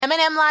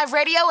M&M Live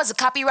Radio is a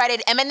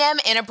copyrighted M&M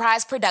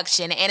Enterprise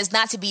production and is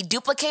not to be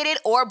duplicated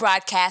or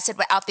broadcasted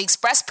without the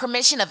express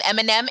permission of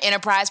M&M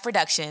Enterprise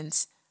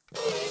Productions.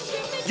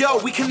 Yo,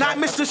 we cannot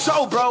miss the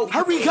show, bro.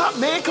 Hurry up,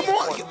 man. Come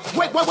on.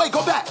 Wait.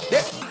 Go back.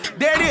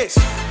 There it is.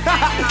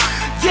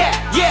 Yeah.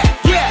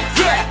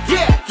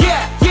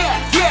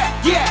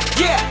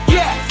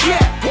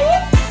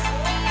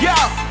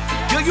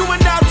 Yo, you are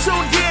now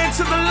tuned in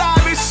to the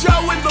livest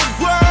show in the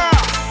world.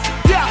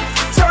 Yeah,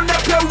 turn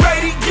up your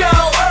radio.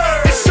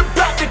 It's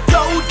about to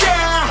go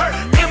down.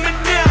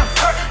 M&M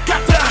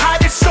got the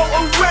hottest show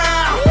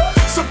around.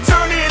 So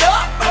turn it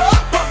up,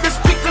 pump the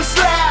speakers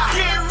loud.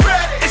 Get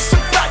ready. It's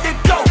about to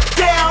go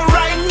down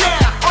right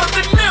now on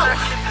the new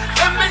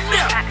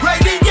M&M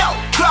Radio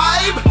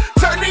vibe.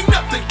 Turning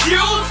up the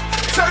youth,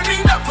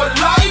 turning up for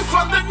life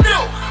on the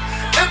new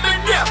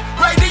M&M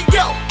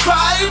Radio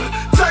vibe.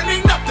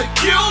 Turning up the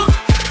youth,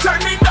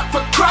 turning up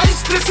for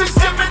Christ. This is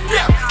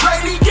M&M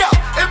Radio,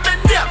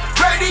 M&M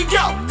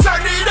Radio.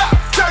 Turn it up,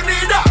 turn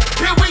it up.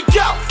 Here we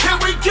go,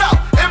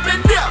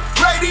 M&M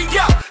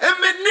Radio,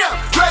 M&M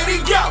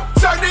Radio.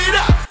 Turn it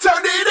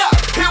up.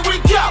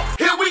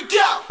 Here we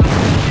go.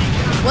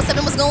 What's up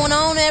and what's going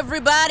on,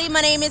 everybody?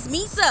 My name is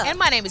Meesa. And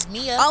my name is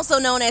Meah. Also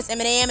known as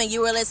M&M, and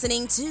you are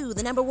listening to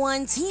the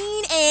 #1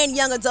 teen and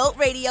young adult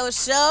radio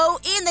show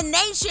in the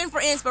nation for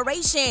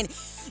inspiration.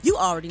 You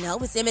already know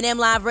it's M&M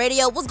Live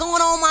Radio. What's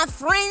going on, my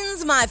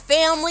friends, my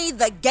family,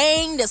 the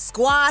gang, the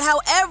squad,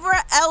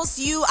 however else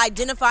you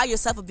identify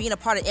yourself as being a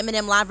part of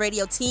M&M Live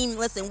Radio team.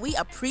 Listen, we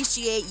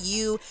appreciate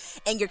you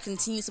and your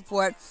continued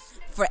support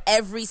for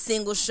every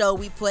single show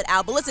we put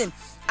out. But listen,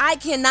 I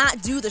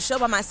cannot do the show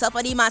by myself.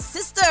 I need my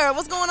sister.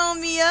 What's going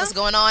on, Meah? What's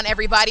going on,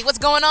 everybody? What's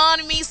going on,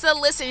 Meesa?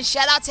 Listen,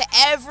 shout out to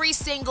every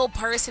single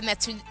person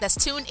that's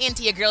tuned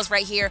into your girls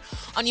right here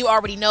on You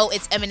Already Know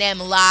It's M&M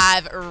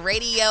Live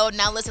Radio.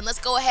 Now, listen, let's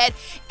go ahead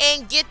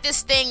and get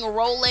this thing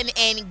rolling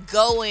and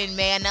going,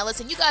 man. Now,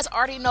 listen, you guys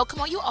already know.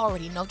 Come on, you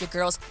already know your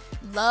girls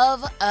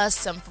love us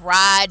some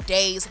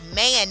Fridays,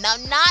 man. Now,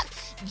 not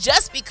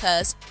just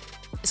because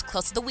it's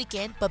close to the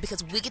weekend, but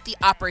because we get the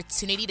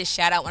opportunity to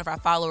shout out one of our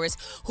followers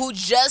who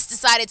just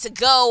decided to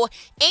go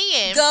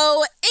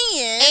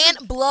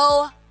and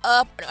blow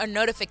up our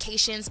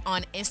notifications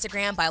on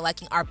Instagram by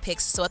liking our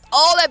pics. So with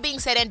all that being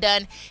said and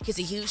done, here's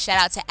a huge shout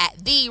out to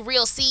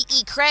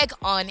 @TheRealCE Craig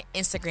on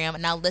Instagram.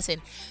 Now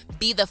listen,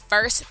 be the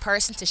first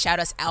person to shout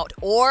us out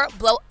or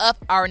blow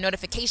up our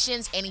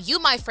notifications, and you,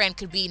 my friend,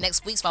 could be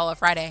next week's Follow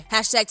Friday.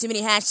 Hashtag Too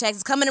Many Hashtags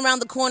is coming around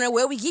the corner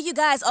where we give you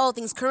guys all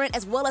things current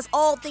as well as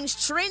all things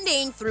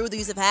trending through the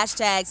use of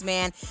hashtags,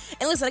 man.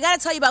 And listen, I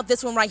gotta tell you about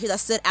this one right here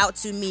that stood out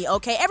to me,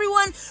 okay?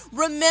 Everyone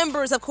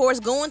remembers, of course,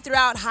 going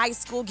throughout high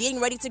school,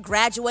 getting ready to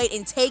graduate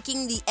and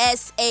taking the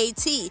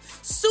SAT.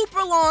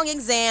 Super long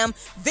exam,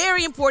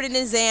 very important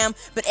exam,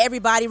 but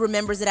everybody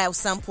remembers it at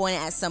some point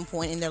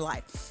in their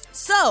life.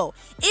 So,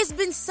 it's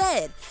been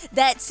said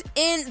that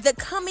in the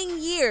coming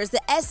years, the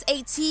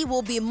SAT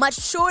will be much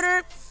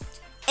shorter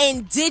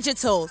and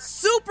digital.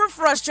 Super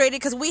frustrated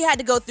because we had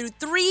to go through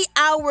 3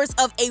 hours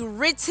of a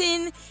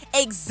written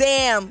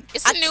exam.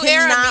 It's a new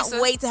era, Meesa. I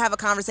cannot wait to have a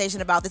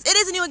conversation about this. It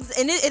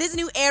is a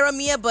new era,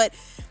 Meah, but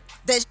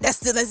it's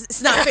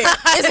not fair.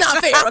 It's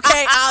not fair,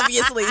 okay?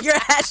 Obviously, your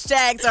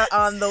hashtags are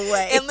on the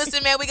way. And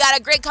listen, man, we got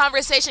a great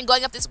conversation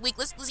going up this week.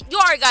 Listen, you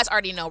guys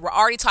already know. We're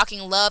already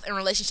talking love and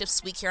relationships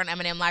this week here on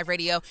M&M Live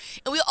Radio.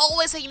 And we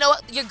always say, you know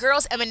what? Your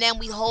girls, M&M,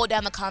 we hold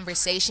down the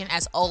conversation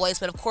as always.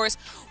 But, of course,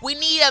 we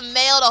need a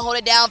male to hold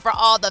it down for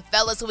all the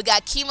fellas. So we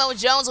got Kemo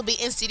Jones will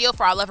be in studio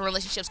for our love and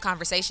relationships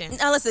conversation.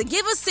 Now, listen,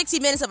 give us 60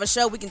 minutes of a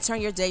show. We can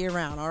turn your day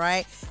around, all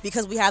right?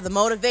 Because we have the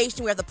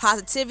motivation, we have the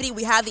positivity,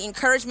 we have the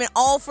encouragement,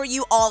 all for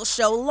you all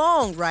show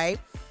long, right?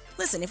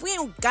 Listen, if we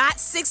ain't got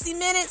 60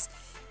 minutes,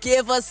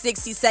 give us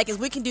 60 seconds.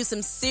 We can do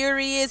some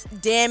serious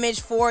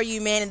damage for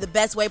you, man, in the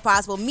best way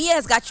possible. Meah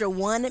has got your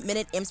 1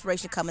 minute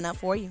inspiration coming up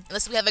for you.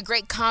 Listen, we have a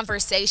great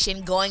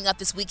conversation going up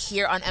this week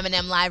here on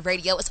M&M Live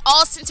Radio. It's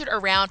all centered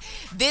around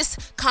this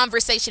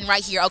conversation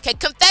right here, okay?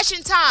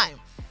 Confession time.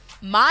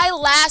 My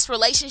last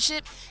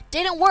relationship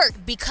didn't work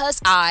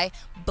because I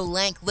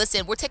blank.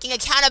 Listen, we're taking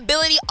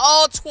accountability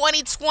all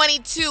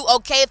 2022,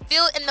 okay?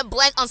 Fill in the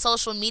blank on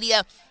social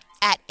media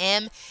at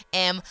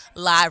M&M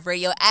Live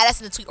Radio. Add us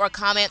in the tweet or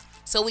comment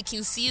so we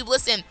can see you.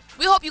 Listen,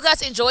 we hope you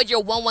guys enjoyed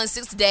your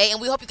 116 day, and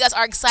we hope you guys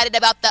are excited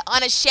about the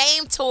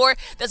Unashamed tour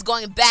that's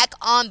going back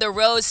on the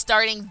road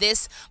starting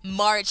this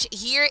March.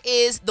 Here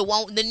is the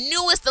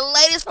newest, the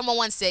latest from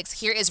 116.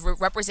 Here is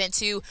Represent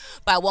 2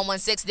 by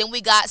 116. Then we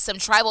got some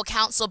Tribal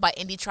Council by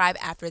Indie Tribe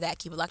after that.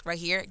 Keep it locked right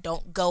here.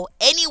 Don't go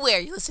anywhere.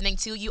 You're listening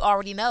to You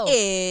Already Know.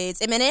 It's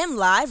M&M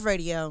Live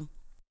Radio.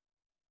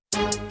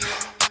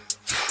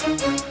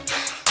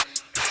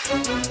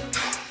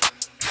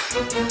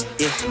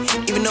 Yeah,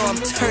 even though I'm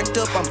turned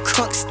up, I'm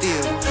crunk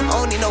still. I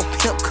don't need no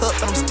pimp cup,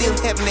 but I'm still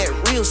having that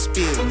real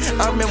spill.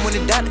 I remember when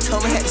the doctor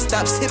told me I had to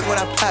stop sipping when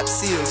I pop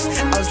seals.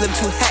 I was living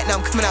too hot, now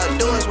I'm coming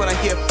outdoors when I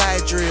hear fire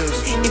drills.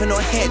 Even though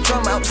I had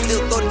drama, I would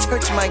still throw the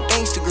church in my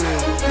gangster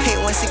grill.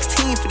 Paid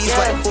 116 for these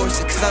white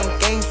forces, cause I'm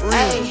gang for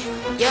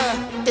real. Yeah,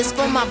 this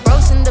for my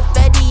bros in the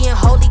Fetty and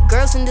holy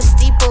girls in the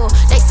steeple.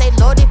 They say,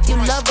 Lord, if you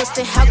love us,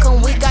 then how come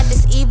we got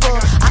this evil?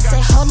 I say,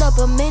 hold up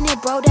a minute,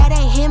 bro, that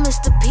ain't him, it's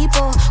the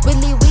people.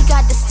 Really, we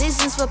got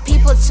decisions for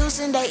people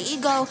choosing their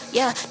ego.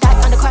 Yeah, die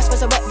on the cross,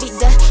 resurrect, beat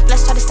death.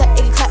 Blessed, try to step,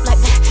 it can clap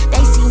like that.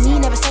 They see me,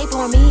 never say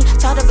for me.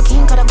 Taught of a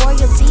king, called a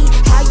royalty.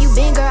 How you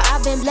been, girl?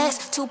 I've been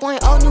blessed. 2.0,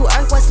 new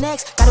earth, what's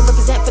next? Gotta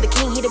represent for the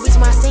king, he the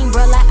reason why I sing,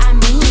 bro, like I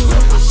mean.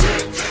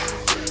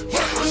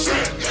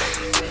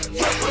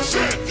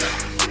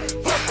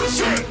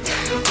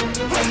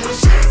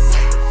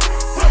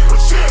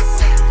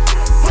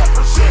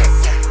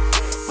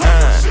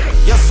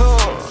 Yes, sir.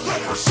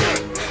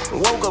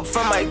 Woke up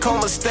from my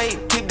coma state.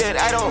 Keep that,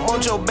 I don't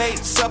want your bait.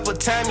 Supper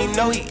time, you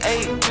know he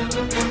ate.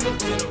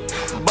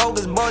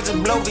 Bogus boys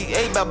just blow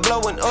V8 by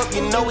blowing up,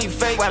 you know he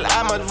fake. While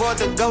I'm avoid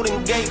the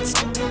golden gates.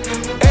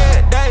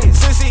 Every day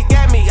since he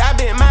got me, I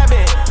been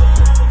mobbing.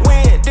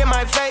 Wind in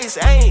my face,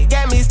 ain't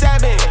got me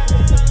stabbing.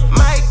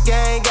 My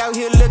gang out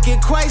here looking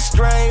quite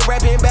strange.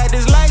 Rapping about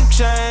this life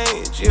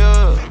change,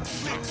 yeah.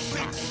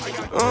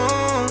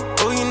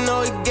 Oh, you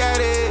know he got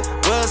it.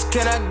 Where else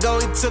can I go?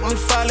 He took me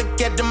far,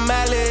 look at the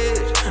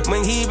mileage.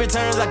 When he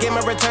returns, I get my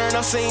return,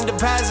 I've seen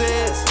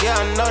deposits. Yeah,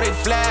 I know they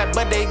fly,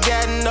 but they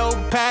got no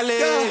pilot.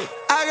 Yeah,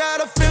 I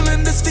got a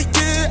feeling this the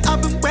year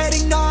I've been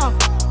waiting on.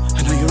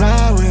 I know you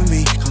ride with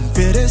me, come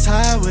feel this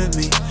high with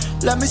me.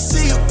 Let me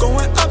see you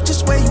going up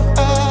just where you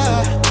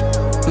are.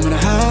 No matter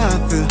how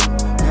I feel,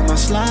 me and my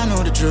slime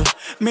know the drill.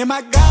 Me and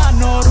my guy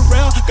know the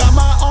real. Got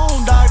my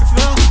own dog to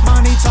feel.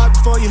 Money talk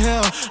before you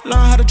heal.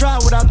 Learn how to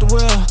drive without the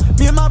wheel.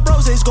 Me and my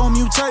bros, they's gon'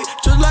 mutate.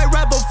 Just like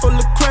rapper full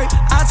of crate.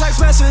 I text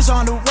messages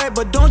on the way,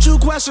 but don't you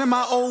question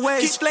my old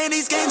ways. Keep playing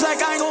these games like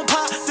I ain't gon'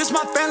 pop. This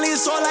my family,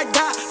 it's all I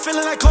got.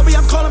 Feeling like Kobe,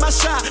 I'm calling my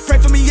shot. Pray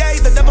for me, yeah,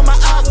 the devil my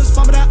eye was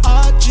bumping that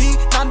RG.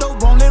 Nando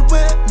rolling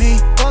with me.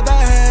 Both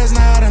our heads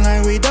nodding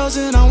like we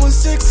dozing on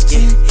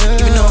 116.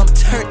 Yeah. Even though I'm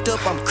turned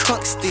up, I'm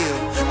crunk still.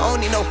 I don't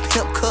need no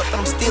pimp cup,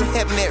 but I'm still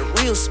having that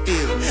real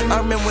spill.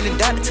 I remember when the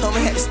doctor told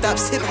me I had to stop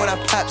sipping when I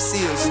pop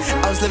seals.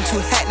 I was living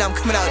too hot, now I'm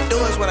coming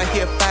outdoors when I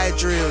hear fire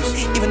drills.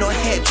 Even though I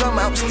had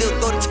drama, I would still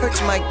throw the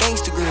turks in my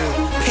gangster grill.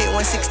 Paid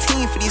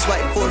 116 for these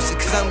white forces,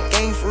 cause I'm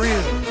gang for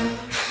real.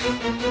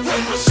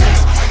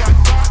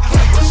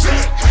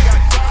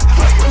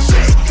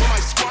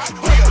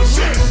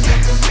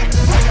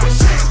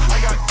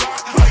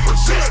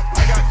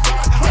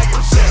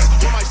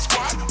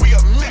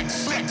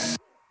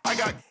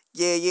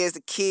 Yeah, it's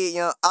the kid,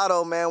 Young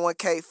Otto, man,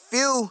 1K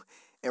Few.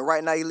 And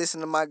right now you listen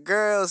to my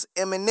girls,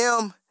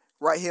 M&M,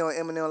 right here on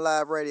M&M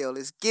Live Radio.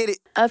 Let's get it.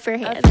 Upper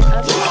hand.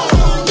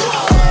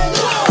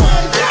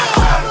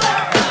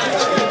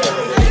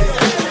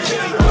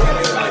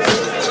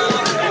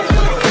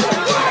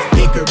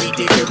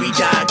 Dickory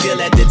dog, deal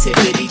at the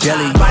tippity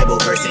top. Bible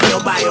verse in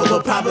your bio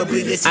will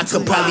probably listen. I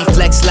could probably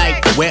flex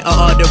like, where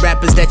are all the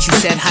rappers that you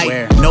said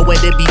hype? Nowhere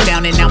to be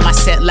found and now my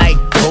set like,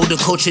 hold the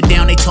culture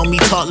down, they told me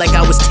talk like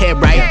I was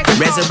Ted, right?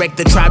 Resurrect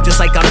the tribe just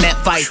like I met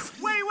Fife.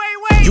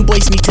 You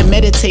boys need to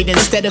meditate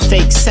instead of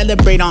fake.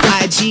 Celebrate on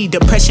IG.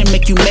 Depression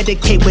make you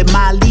medicate with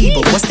Molly.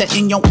 But what's that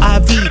in your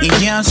IV?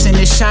 And yeah, I'm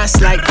sending shots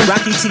like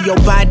Rocky to your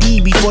body.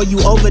 Before you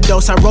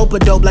overdose, I rope a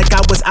dope like I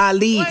was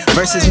Ali.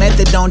 Versus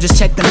methadone, just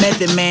check the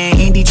method, man.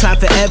 Indie try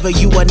forever,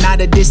 you are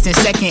not a distant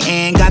second.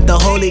 And got the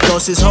Holy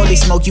Ghost, it's holy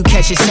smoke, you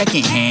catch it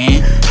second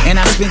hand. And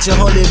I spent your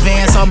whole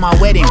advance on my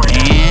wedding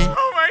band.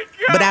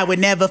 But I would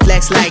never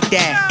flex like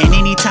that. And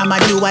anytime I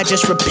do, I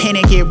just repent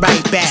and get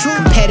right back.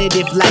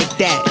 Competitive like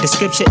that. The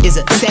scripture is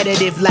a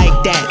sedative like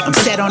that. I'm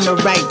set on the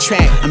right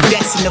track. I'm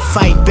destined to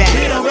fight back.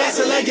 We don't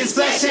wrestle against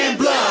flesh and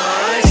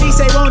blood. She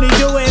say, won't he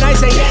do it? I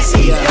say, yes,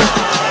 he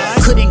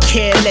does. Couldn't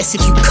care less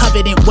if you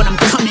covered in what I'm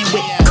coming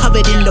with.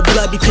 Covered in the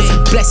blood because he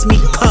blessed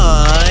me,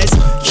 cuz.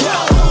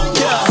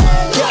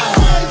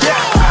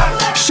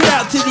 Shout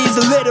out to these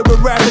illiterate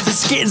rappers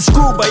that's getting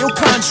screwed by your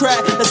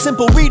contract. A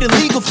simple reading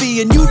legal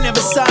fee and you never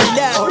signed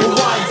that. Why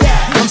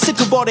that? I'm sick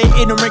of all that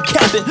ignorant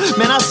capping.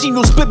 Man, I seen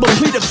you split but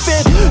plead a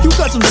fifth. You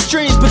got some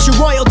strings but your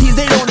royalties,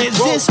 they don't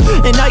exist.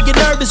 And I get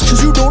nervous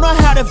cause you don't know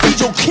how to feed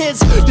your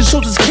kids. Your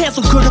shows is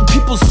canceled cause the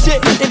people sit.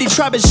 And they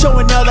try to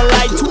show another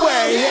light to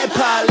where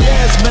hip-hop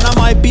lives. Man, I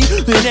might be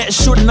the next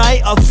short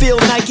night, I feel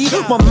Nike.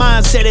 My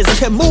mindset is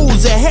 10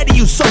 moves ahead of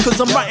you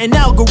suckers. I'm writing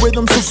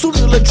algorithms so soon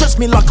you'll address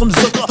me like I'm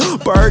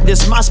Zuckerberg.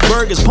 This my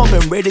Spurg is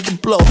pumping, ready to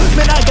blow.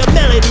 Man, I got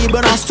melody,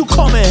 but I'm still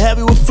coming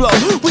heavy with flow.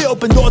 We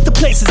open doors to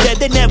places that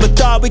they never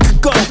thought we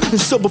could go. And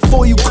so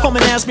before you come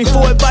and ask me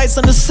for advice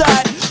on the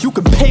side, you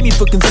can pay me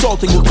for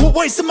consulting. You quit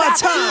wasting my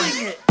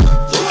time.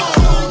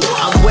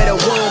 I'm where the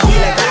wound be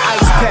like an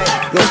ice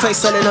pack. Your Play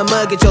sun in the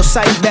mud, get your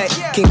sight back.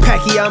 King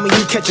Pacquiao,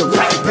 you catch it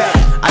right back.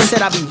 I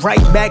said I'll be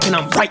right back, and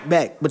I'm right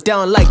back. But they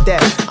don't like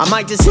that. I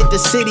might just hit the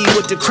city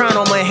with the crown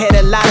on my head.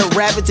 A lot of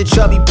rabbits that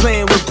y'all be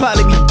playing would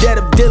probably be dead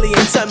if Dilly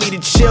and tell me to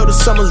chill. The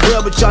summer's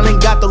real, but y'all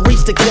ain't got the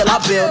reach to kill.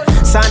 I build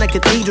sign of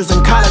cathedrals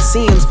and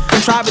coliseums.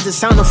 Tribe is the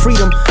sound of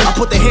freedom. I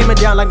put the hammer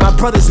down like my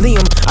brothers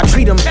Liam. I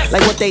treat them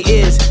like what they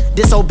is.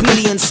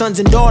 Disobedient sons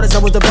and daughters. I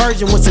was the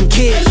virgin with some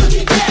kids.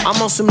 I'm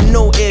on some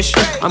new-ish.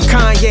 I'm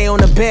Kanye on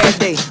a bad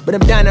day, but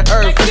I'm down to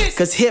earth.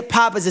 Cause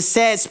hip-hop is a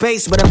sad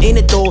space, but I'm in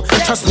it though.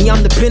 Trust me,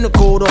 I'm the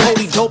pinnacle. The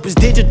holy dope is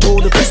digital.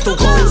 The pistol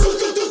goes.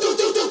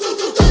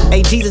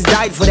 Hey, Jesus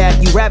died for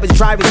that. You rappers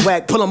drivers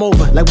whack. Pull them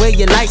over. Like where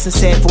your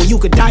license at for you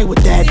could die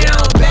with that. You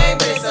don't bang,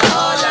 but it's a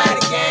whole lot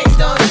of gangs.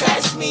 Don't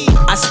test me.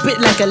 I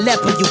spit like a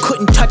leopard, you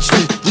couldn't touch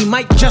me. We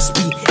might just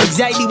be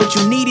exactly what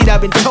you needed.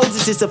 I've been chosen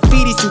since a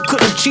fetus, you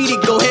couldn't cheat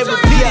it. Go ahead,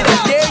 repeat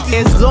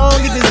it. As long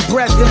as there's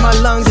breath in my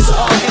lungs, it's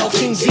all hell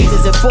King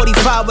Jesus. At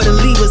 45 with the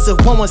levers, if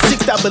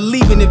 116 I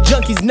believe in. If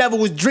junkies never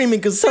was dreaming,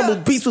 cause humble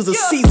beast was a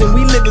season.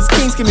 We live as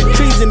kings, commit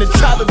trees in the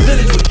tribal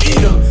village, we eat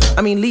them.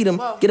 I mean lead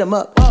them, get them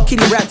up.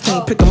 Kitty rap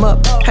king, pick them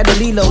up. Had the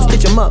Lilo,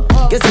 stitch them up.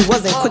 Guess he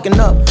wasn't quick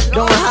enough.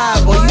 Don't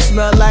hide, boy, you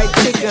smell like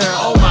chicken.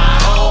 Oh my,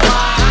 oh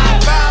my.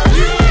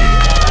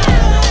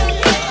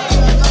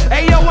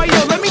 Hey yo,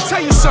 let me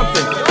tell you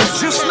something.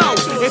 Just know,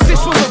 if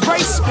this was a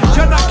race,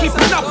 you're not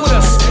keeping up with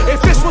us.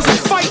 If this was a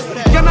fight,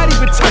 you're not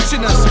even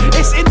touching us.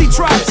 It's Indie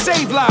Tribe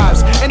Save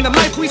Lives, and the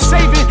life we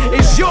saving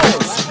is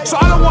yours. So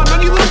I don't want none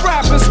of you little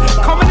rappers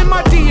coming in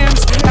my DMs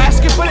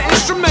asking for the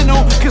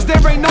instrumental, cause there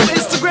ain't no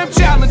Instagram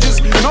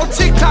challenges, no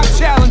TikTok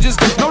challenges,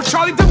 no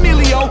Charlie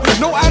D'Amelio,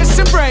 no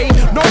Addison Rae,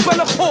 no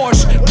Bella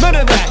Porsche, none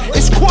of that.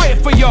 It's quiet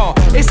for y'all.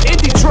 It's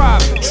Indie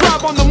Tribe,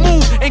 Tribe on the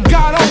move, and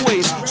God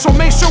always. So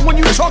make sure when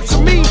you talk to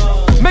me,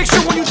 make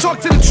sure when you talk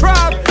to the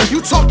tribe,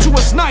 you talk to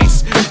us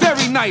nice,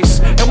 very nice.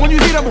 And when you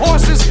hear them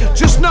horses,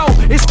 just know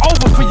it's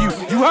over for you.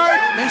 You heard?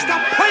 Man,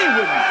 stop playing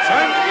with me,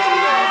 son.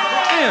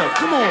 Damn,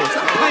 come on,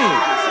 stop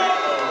playing.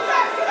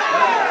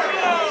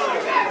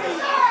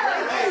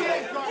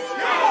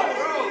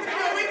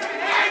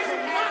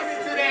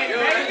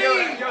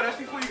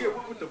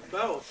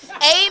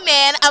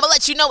 Amen. I'm gonna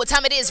let you know what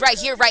time it is right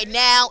here, right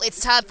now. It's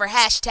time for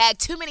hashtag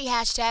Too Many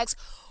Hashtags,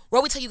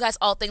 where we tell you guys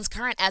all things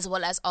current as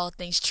well as all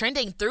things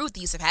trending through the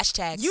use of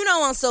hashtags. You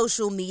know, on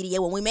social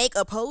media, when we make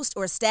a post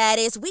or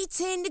status, we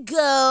tend to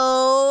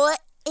go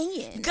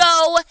in.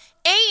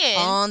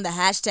 On the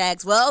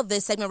hashtags. Well,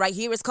 this segment right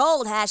here is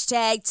called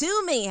hashtag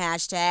Too Many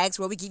Hashtags,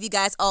 where we give you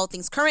guys all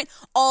things current,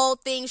 all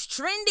things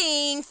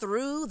trending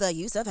through the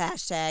use of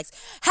hashtags.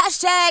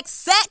 Hashtag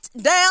Sat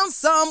Down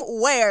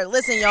Somewhere.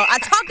 Listen, y'all, I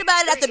talked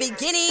about it at the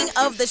beginning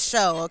of the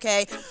show,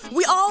 okay?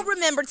 We all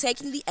remember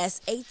taking the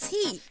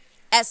SAT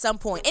at some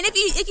point. And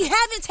if you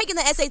haven't taken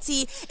the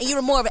SAT and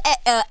you're more of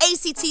an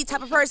ACT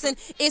type of person,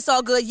 it's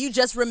all good. You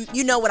just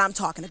you know what I'm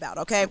talking about,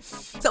 okay?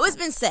 So it's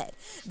been said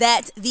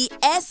that the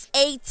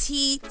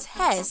SAT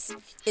test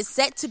is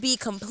set to be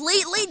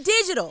completely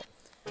digital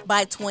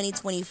by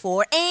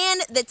 2024,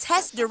 and the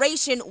test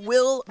duration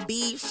will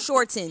be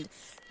shortened.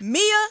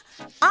 Mia,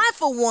 I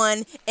for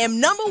one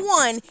am number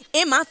one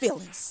in my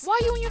feelings. Why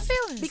are you in your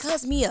feelings?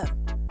 Because Mia,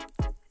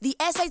 the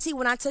SAT,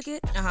 when I took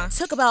it,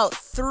 took about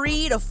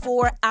 3 to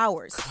 4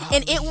 hours.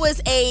 And it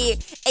was a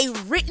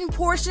written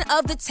portion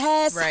of the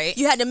test. Right.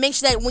 You had to make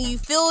sure that when you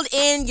filled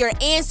in your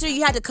answer,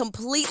 you had to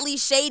completely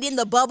shade in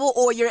the bubble,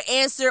 or your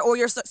answer, or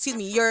your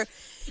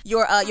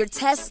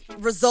test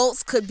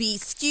results could be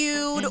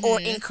skewed or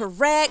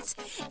incorrect.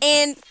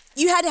 And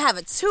you had to have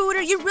a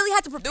tutor. You really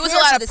had to prepare. There was a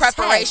lot of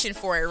preparation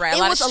for it, right? It a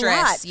lot was of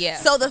stress. A lot. Yeah.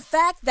 So the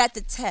fact that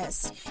the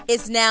test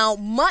is now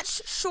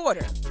much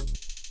shorter,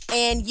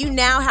 and you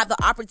now have the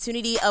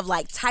opportunity of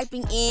like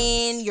typing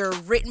in your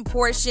written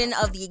portion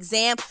of the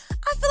exam,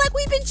 I feel like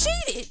we've been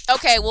cheated.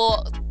 Okay,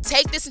 well,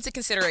 take this into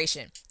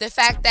consideration. The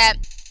fact that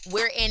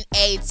we're in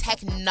a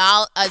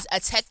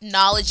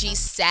technology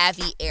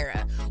savvy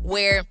era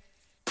where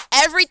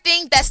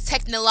everything that's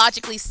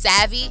technologically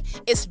savvy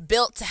is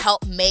built to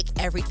help make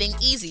everything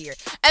easier.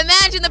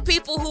 Imagine the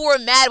people who were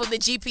mad when the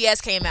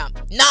GPS came out.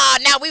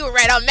 Now we were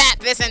right on map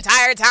this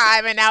entire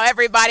time, and now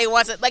everybody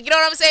wants it. Like, you know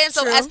what I'm saying?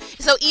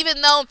 So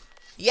even though,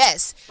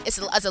 yes, it's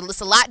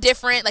a lot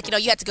different. Like, you know,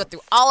 you have to go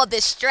through all of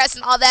this stress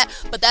and all that,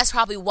 but that's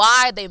probably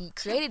why they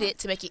created it,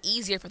 to make it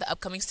easier for the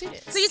upcoming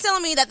students. So you're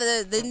telling me that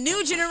the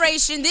new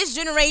generation, this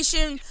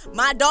generation,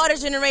 my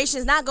daughter's generation,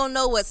 is not gonna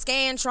know what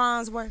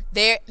scantrons were?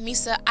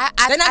 Meesa,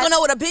 they're not gonna know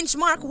what a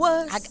benchmark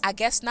was? I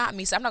guess not,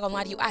 Meesa. I'm not gonna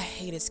lie to you. I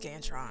hated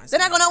scantrons. They're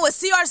not gonna know what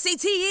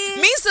CRCT is?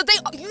 Meesa,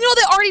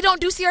 they already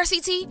don't do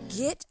CRCT.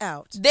 Get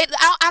out.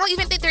 I don't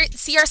even think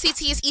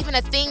CRCT is even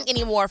a thing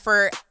anymore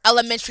for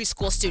elementary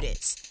school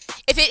students.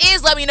 If it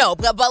is, let me know.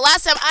 But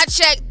last time I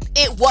checked,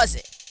 it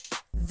wasn't.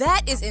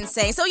 That is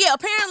insane. So yeah,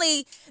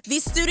 apparently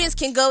these students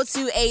can go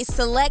to a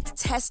select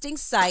testing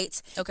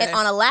site, and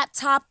on a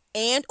laptop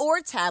and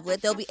or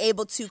tablet, they'll be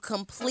able to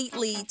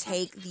completely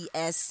take the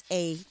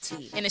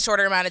SAT. In a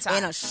shorter amount of time.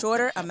 In a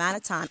shorter amount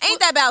of time.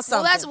 Ain't that about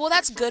something? Well,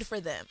 that's good for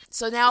them.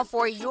 So now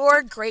for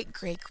your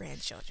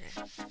great-great-grandchildren,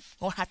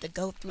 won't have to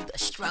go through the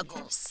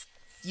struggles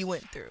you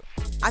went through.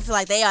 I feel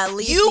like they at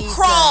least You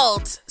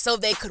crawled so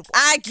they could walk.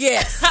 I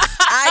guess.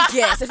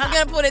 If you're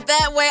going to put it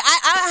that way,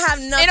 I have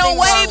nothing in a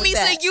way, wrong with Meesa,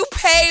 that. you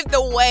paved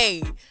the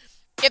way.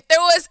 If there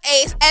was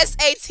a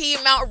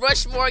SAT Mount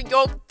Rushmore,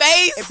 your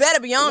face it better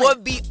be on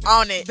would be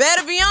on it.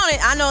 Better be on it.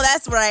 I know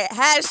that's right.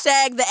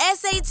 Hashtag the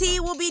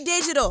SAT will be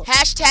digital.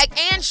 Hashtag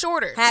and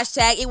shorter.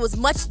 Hashtag it was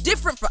much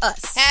different for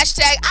us.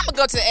 Hashtag I'm going to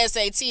go to the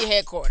SAT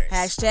headquarters.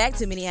 Hashtag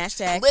too many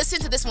hashtags.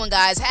 Listen to this one,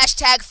 guys.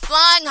 Hashtag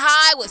flying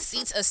high with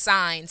seats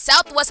assigned.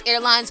 Southwest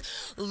Airlines,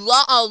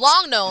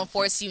 long known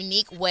for its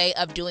unique way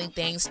of doing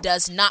things,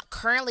 does not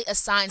currently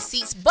assign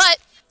seats, but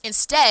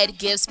instead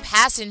gives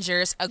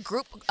passengers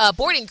a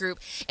boarding group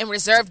and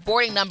reserved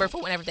boarding number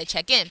for whenever they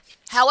check in.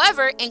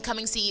 However,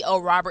 incoming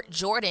CEO Robert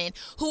Jordan,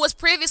 who was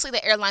previously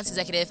the airline's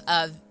executive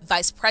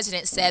vice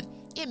president, said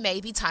it may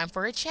be time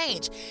for a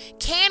change.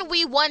 Can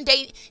we one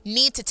day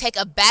need to take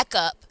a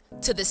backup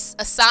to this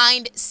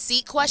assigned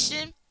seat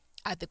question?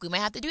 I think we might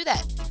have to do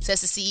that,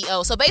 says the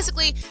CEO. So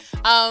basically,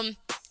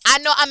 I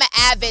know I'm an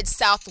avid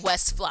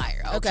Southwest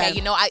flyer, okay?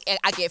 You know, I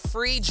get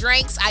free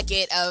drinks, I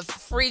get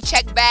free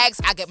check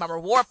bags, I get my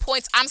reward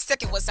points. I'm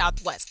sticking with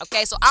Southwest,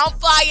 okay? So I don't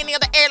fly any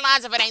other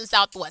airlines if it ain't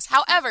Southwest.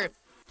 However,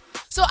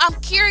 so I'm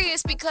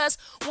curious because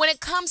when it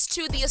comes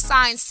to the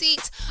assigned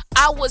seats,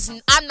 I'm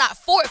not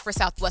for it for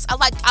Southwest.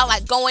 I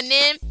like going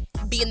in,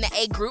 be in the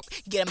A group,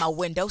 getting my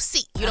window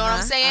seat. You know what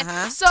I'm saying?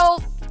 So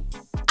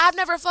I've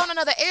never flown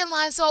another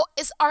airline, so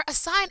are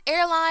assigned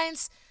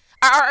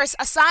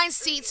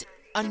seats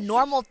a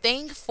normal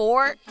thing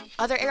for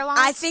other airlines?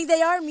 I think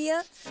they are,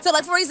 Mia. So,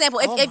 like, for example,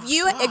 if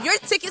your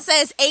ticket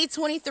says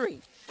A23,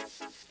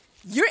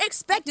 you're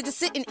expected to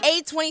sit in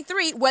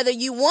A23 whether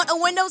you want a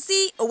window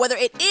seat or whether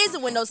it is a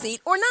window seat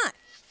or not.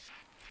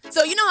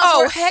 So you know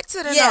how heck to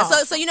the no. Yeah,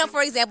 so you know,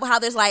 for example, how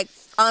there's like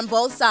on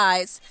both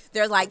sides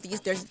there's like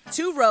there's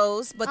 2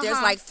 rows, but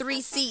there's like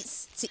 3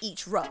 seats to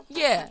each row.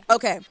 Yeah.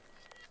 Okay.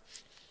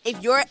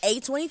 If you're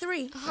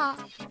A23,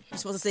 you're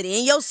supposed to sit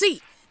in your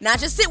seat. Not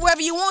just sit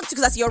wherever you want to,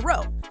 because that's your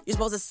row. You're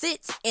supposed to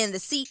sit in the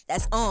seat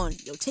that's on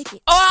your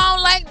ticket. Oh, I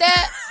don't like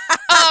that.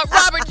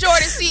 Robert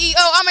Jordan, CEO,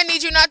 I'm going to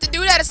need you not to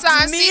do that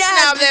assigned seats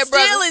now there,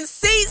 brother. Stealing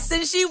seats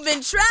since you've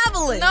been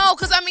traveling. No,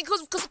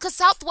 because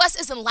Southwest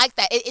isn't like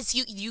that. It's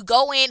you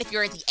go in, if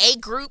you're at the A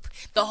group,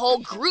 the whole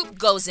group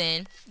goes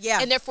in. Yeah.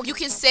 And therefore you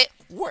can sit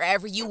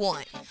wherever you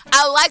want.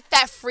 I like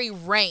that free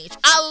range.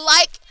 I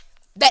like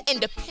that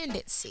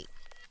independency.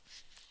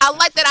 I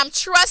like that I'm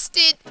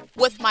trusted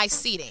with my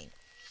seating.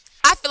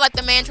 I feel like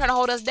the man trying to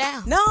hold us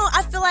down. No,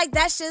 I feel like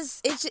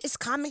it's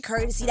common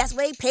courtesy. That's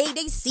why they paid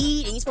their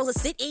seat, and you're supposed to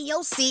sit in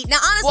your seat. Now,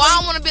 honestly, well, I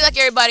don't want to be like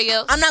everybody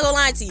else. I'm not gonna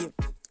lie to you.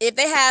 If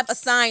they have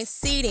assigned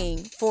seating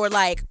for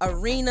like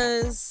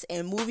arenas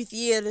and movie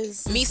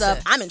theaters and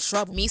stuff, I'm in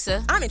trouble.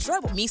 Meesa, I'm in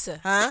trouble. Meesa,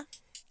 huh?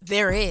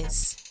 There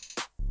is.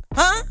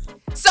 Huh?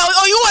 So,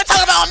 you want to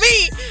talk about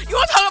me? You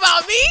want to talk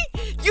about me?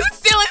 You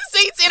stealing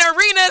seats in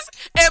arenas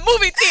and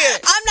movie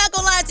theaters. I'm not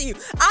going to lie to you.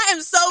 I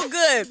am so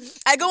good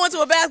at going to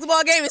a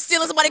basketball game and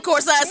stealing somebody's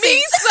courtside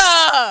seats.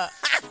 Meesa!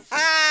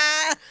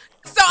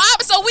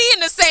 So we in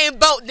the same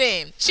boat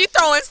then. She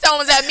throwing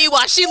stones at me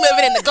while she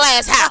living in the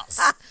glass house.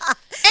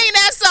 Ain't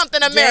that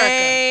something, America?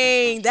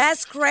 Dang,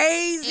 that's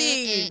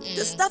crazy.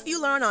 The stuff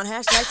you learn on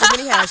hashtag too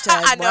many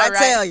hashtags. I know, right? I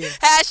tell you.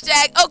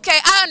 Hashtag, okay,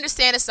 I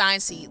understand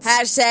assigned seats.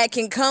 Hashtag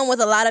can come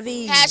with a lot of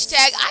ease.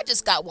 Hashtag, I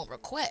just got one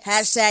request.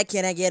 Hashtag,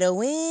 can I get a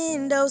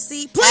window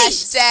seat,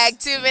 please?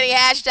 Hashtag, too many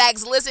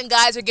hashtags. Listen,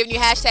 guys, we're giving you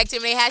hashtag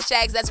too many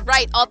hashtags. That's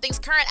right. All things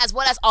current as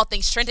well as all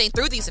things trending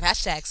through these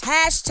hashtags.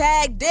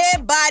 Hashtag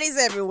dead bodies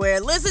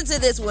everywhere. Listen to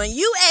this one.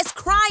 U.S.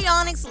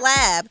 Cryonics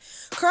Lab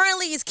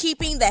currently is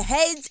keeping the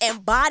heads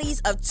and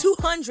bodies of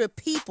 200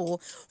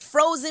 people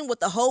frozen with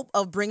the hope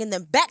of bringing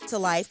them back to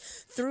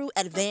life through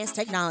advanced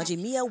technology.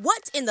 Mia,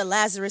 what in the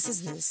Lazarus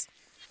is this?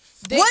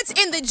 What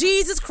in the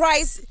Jesus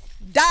Christ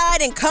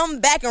died and come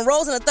back and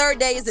rose on the third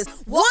day is this?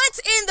 What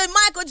in the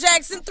Michael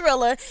Jackson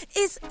Thriller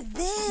is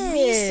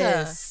this?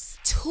 Meesa,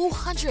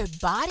 200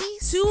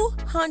 bodies?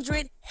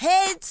 200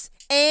 heads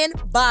and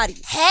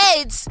bodies.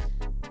 Heads?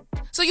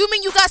 So you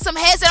mean you got some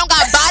heads that don't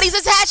got bodies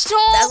attached to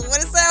them? That's what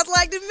it sounds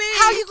like to me.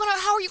 How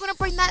are you gonna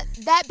bring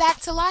that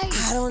back to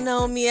life? I don't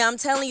know, Mia. I'm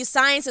telling you,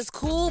 science is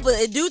cool, but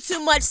it do too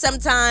much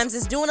sometimes.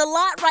 It's doing a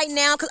lot right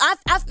now because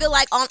I feel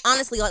like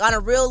honestly, like on a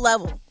real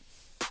level,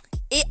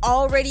 it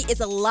already is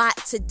a lot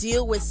to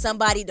deal with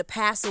somebody to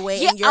pass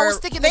away in your I was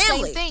thinking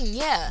family. the same thing,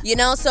 yeah. You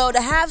know, so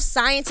to have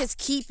scientists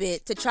keep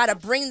it to try to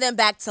bring them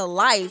back to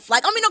life,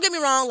 like, I mean, don't get me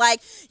wrong,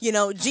 like, you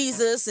know,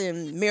 Jesus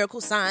and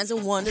miracle signs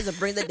and wonders and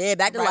bring the dead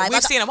back to life.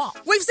 We've seen them all.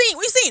 We've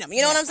seen them.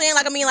 You know what I'm saying?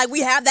 Like, I mean, like,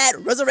 we have that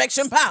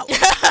resurrection power.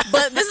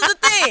 But this is the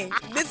thing.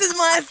 This is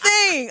my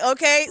thing,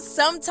 okay?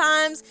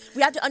 Sometimes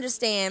we have to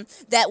understand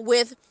that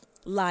with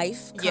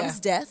life comes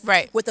death.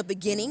 Right. With a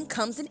beginning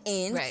comes an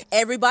end. Right.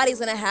 Everybody's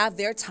going to have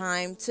their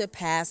time to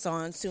pass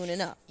on soon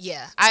enough.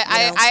 Yeah,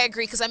 I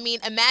agree, because I mean,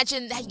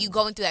 imagine that you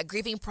going through that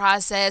grieving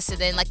process, and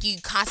then like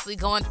you constantly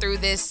going through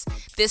this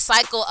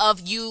cycle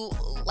of you,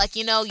 like,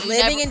 you know, you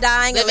living and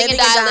dying, living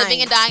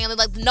and dying, and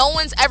like no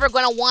one's ever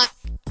going to want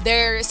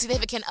their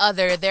significant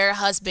other, their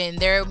husband,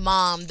 their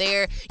mom,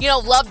 their, you know,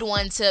 loved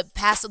one to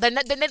pass. They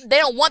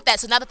don't want that.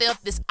 So now that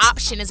this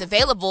option is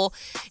available,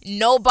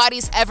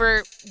 nobody's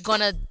ever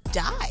gonna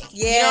die.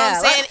 Yeah, you know what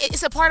I'm saying? Right.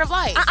 It's a part of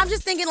life. I'm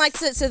just thinking, like,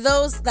 to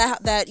those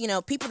that you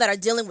know, people that are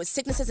dealing with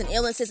sicknesses and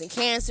illnesses and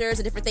cancers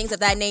and different things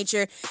of that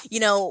nature, you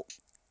know,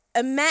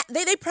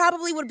 they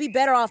probably would be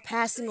better off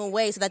passing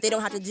away so that they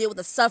don't have to deal with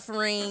the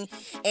suffering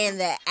and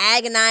the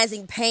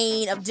agonizing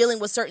pain of dealing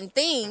with certain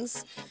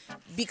things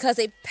because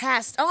they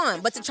passed on.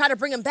 But to try to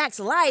bring them back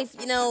to life,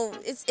 you know,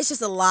 it's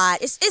just a lot.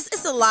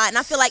 It's a lot, and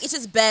I feel like it's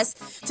just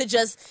best to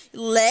just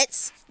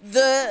let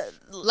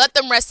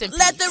them rest in peace.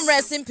 Let them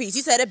rest in peace.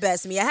 You said it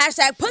best, Meah.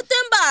 Hashtag put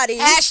them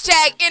bodies.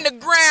 Hashtag in the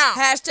ground.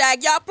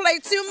 Hashtag y'all play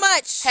too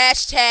much.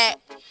 Hashtag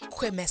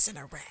quit messing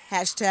around.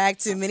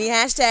 Hashtag too many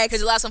hashtags.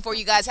 Here's the last one for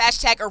you guys.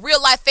 Hashtag a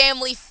real life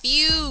family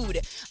feud.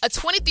 A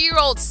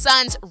 23-year-old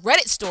son's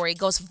Reddit story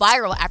goes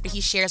viral after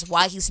he shares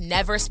why he's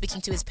never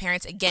speaking to his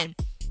parents again.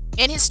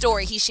 In his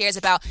story, he shares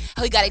about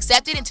how he got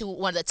accepted into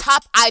one of the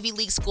top Ivy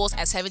League schools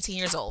at 17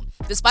 years old.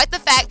 Despite the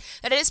fact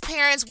that his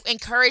parents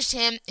encouraged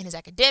him in his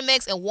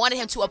academics and wanted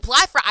him to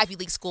apply for Ivy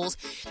League schools,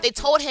 they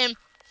told him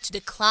to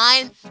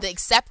decline the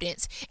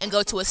acceptance and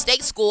go to a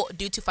state school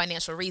due to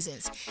financial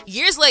reasons.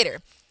 Years later,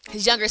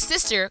 his younger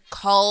sister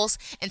calls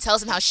and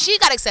tells him how she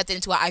got accepted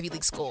into an Ivy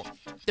League school.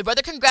 The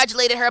brother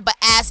congratulated her but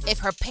asked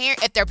if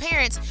their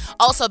parents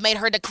also made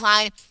her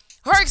decline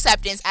her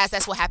acceptance, as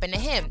that's what happened to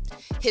him.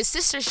 His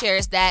sister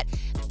shares that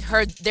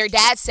their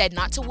dad said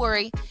not to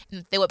worry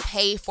and they would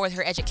pay for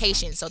her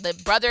education. So the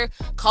brother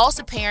calls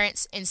the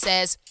parents and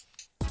says,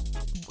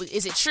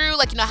 is it true?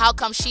 Like, you know, how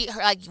come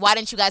why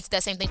didn't you guys do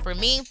that same thing for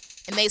me?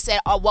 And they said,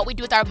 what we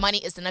do with our money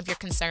is none of your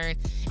concern.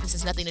 This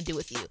has nothing to do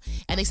with you.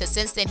 And they said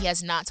since then, he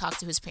has not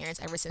talked to his parents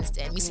ever since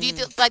then. So do you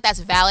feel like that's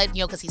valid,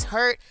 you know, because he's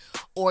hurt?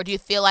 Or do you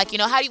feel like, you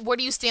know, where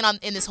do you stand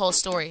in this whole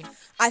story?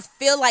 I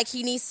feel like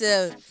he needs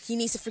to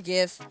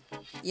forgive,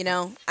 you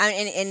know.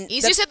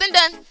 Easier said than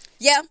done.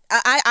 Yeah,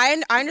 I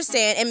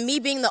understand. And me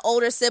being the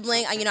older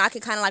sibling, you know, I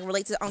can kind of like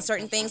relate to on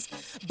certain things.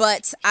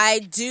 But I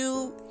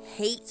do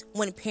hate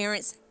when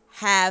parents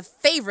have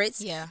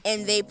favorites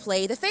and they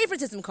play the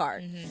favoritism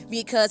card,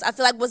 because I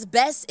feel like what's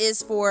best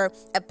is for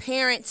a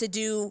parent to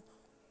do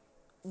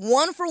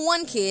one for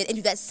one kid and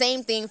do that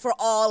same thing for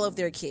all of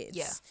their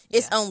kids.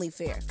 It's only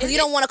fair, because you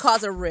don't want to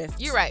cause a rift.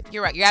 You're right.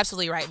 You're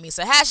absolutely right,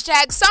 Meesa.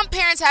 Hashtag some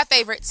parents have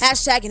favorites.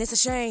 Hashtag and it's a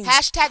shame.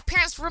 Hashtag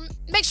parents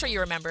make sure you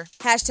remember.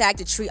 Hashtag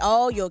to treat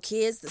all your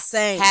kids the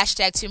same.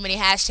 Hashtag too many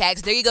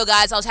hashtags. There you go,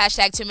 guys. Those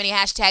hashtag too many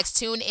hashtags.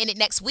 Tune in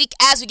next week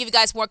as we give you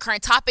guys more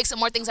current topics and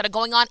more things that are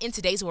going on in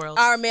today's world.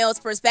 Our male's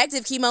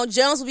perspective, Kemo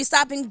Jones, will be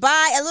stopping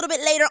by a little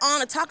bit later on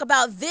to talk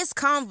about this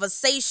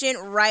conversation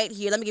right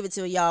here. Let me give it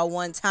to y'all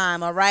one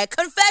time, all right?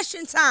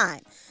 Confession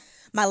time.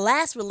 My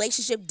last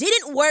relationship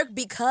didn't work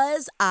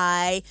because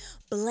I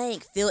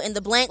blank. Fill in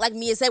the blank. Like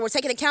Meah said, we're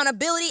taking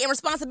accountability and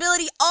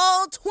responsibility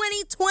all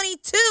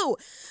 2022.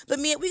 But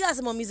Meah, we got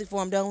some more music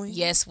for him, don't we?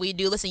 Yes, we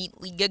do. Listen,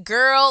 your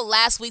girl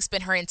last week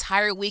spent her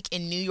entire week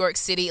in New York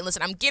City. And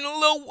listen, I'm getting a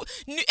little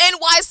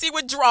NYC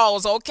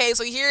withdrawals, okay?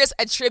 So here's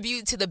a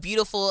tribute to the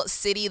beautiful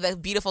city, the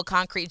beautiful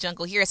concrete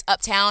jungle. Here's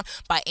Uptown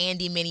by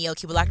Andy Mineo.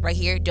 Keep it locked right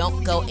here.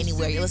 Don't go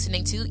anywhere. You're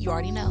listening to, you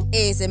already know.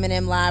 It's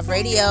M&M Live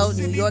Radio.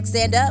 New York,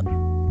 stand up.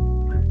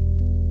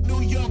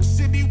 New York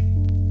City.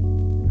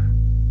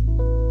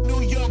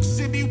 New York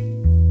City.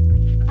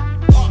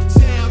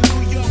 Uptown,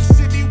 New York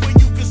City, where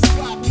you can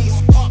spot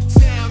these.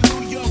 Uptown,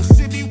 New York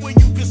City, where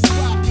you can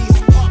spot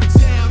these.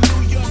 Uptown,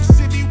 New York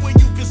City, where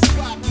you can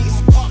spot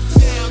these.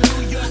 Uptown,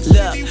 New York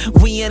City.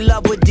 Look, we in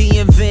love with the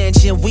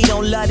invention. We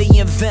don't love the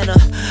inventor.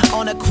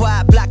 On a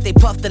quiet block, they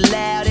puff the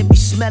loud. It be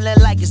smelling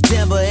like it's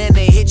Denver, and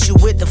they hit you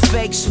with the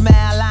fake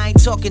smile. I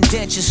ain't talking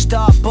dentures.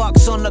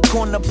 Starbucks on the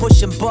corner,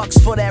 pushing bucks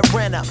for that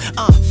renter.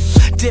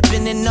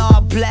 Dipping in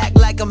all black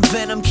like I'm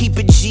Venom. Keep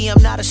it G,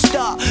 I'm not a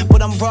star,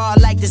 but I'm raw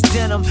like this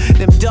denim.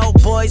 Them dope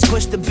boys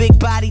push the big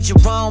body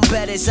Jerome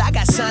Bettis. I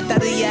got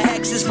Santeria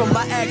hexes from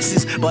my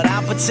exes, but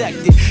I'm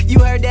protected. You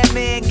heard that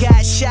man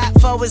got shot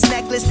for his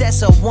necklace?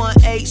 That's a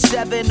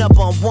 187 up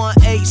on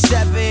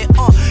 187.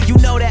 You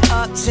know that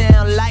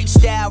uptown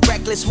lifestyle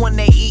reckless when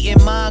they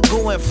eating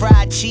mango and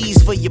fried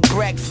cheese for your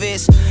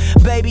breakfast.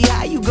 Baby,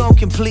 how you gon'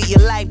 complete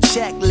your life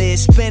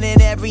checklist?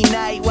 Spending every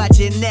night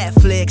watching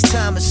Netflix.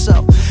 Time or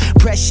so.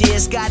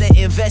 precious. Gotta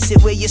invest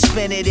it where you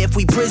spend it. If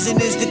we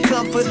prisoners to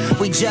comfort,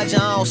 we judge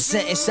our own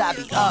sentence. I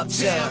be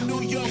uptown.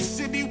 New York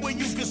City where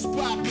you can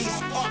spot me.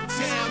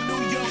 Uptown,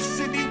 New York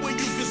City where you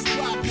can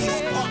spot me.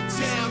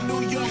 Uptown,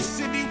 New York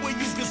City where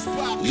you can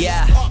spot me.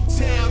 Yeah.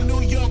 Uptown,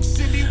 New York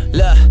City.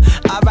 Look,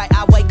 alright,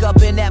 I wake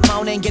up in that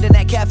morning, get in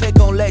that cafe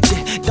con leche.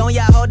 Don't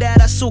y'all hold that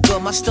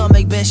azúcar, my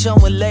stomach been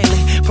showing lately.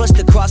 Plus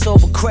the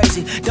crossover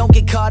crazy, don't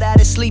get caught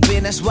out of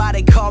sleeping. That's why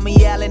they call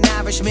me Allen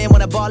Irishman.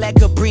 When I ball at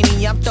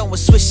Cabrini, I'm throwing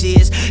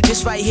swishes.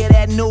 This right here,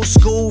 that new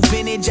school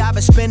vintage. I've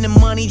been spending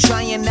money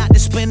trying not to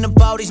spend up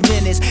all these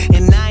minutes.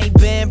 And I ain't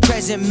been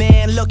present,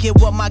 man, look at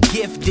what my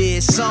gift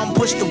is. Some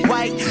push the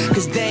white,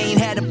 cause they ain't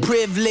had a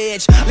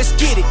privilege. Let's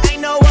get it,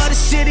 ain't no other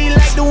city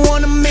like the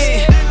one I'm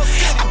in.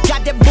 I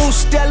got that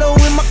Bustelo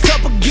in my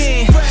cup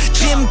again.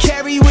 Jim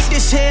Carrey with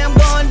this hair, I'm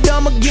going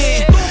dumb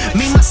again.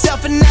 Me,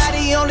 myself, and I,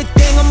 the only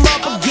thing I'm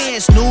up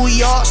against. New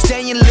York,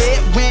 staying lit,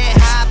 rent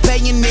high,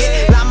 paying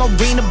it. Lime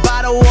Marina,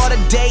 bottle water,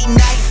 date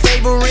night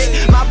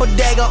favorite. My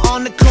bodega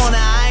on the corner,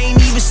 I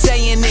ain't even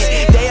saying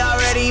it. They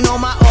already know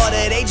my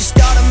order, they just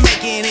started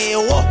making it.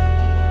 Whoa,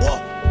 whoa.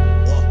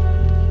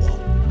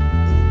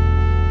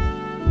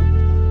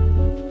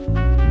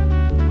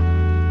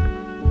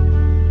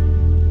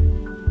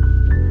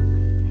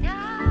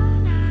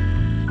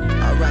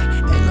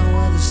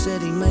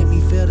 City make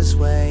me feel this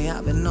way.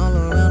 I've been all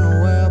around the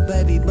world,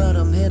 baby, but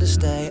I'm here to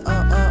stay. Ain't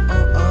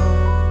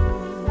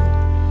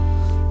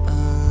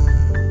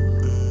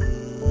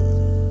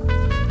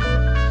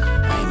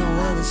no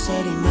other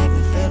city make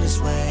me feel this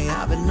way.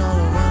 I've been all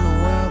around the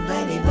world,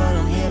 baby, but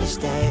I'm here to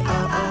stay.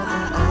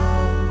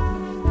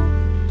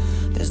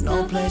 There's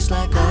no place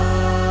like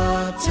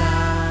uptown.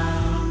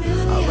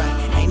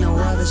 Alright, ain't no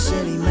other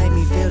city make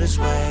me feel this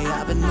way.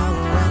 I've been all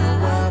around the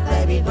world,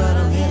 baby, but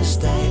I'm here to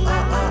stay.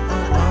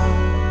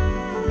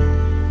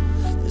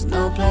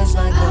 No place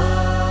like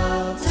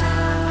uptown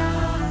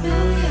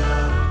New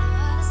York.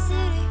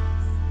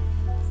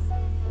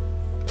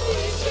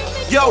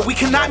 Yo, we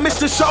cannot miss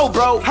the show,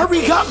 bro.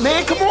 Hurry up,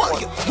 man. Come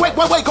on. Wait,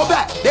 go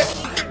back.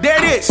 There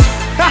it is.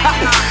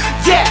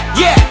 Yeah.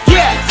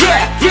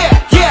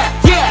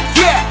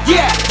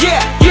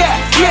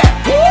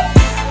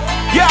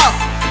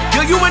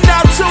 Yo, you are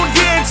now tuned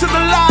in to the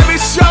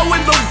livest show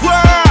in the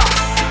world.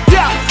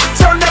 Yeah,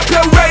 turn up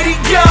your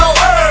radio.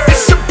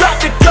 It's about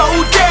to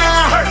go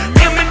down.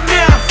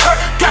 M&M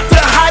got the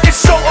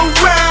hottest show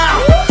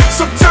around.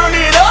 So turn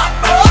it up,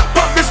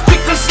 pump the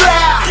speakers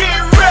loud. Get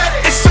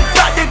ready, it's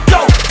about to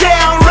go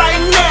down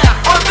right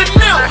now on the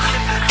new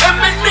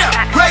M&M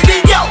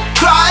Radio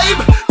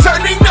vibe.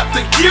 Turning up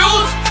the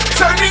youth,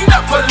 turning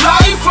up for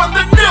life on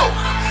the new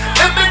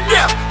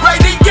M&M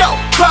Radio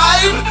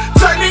vibe.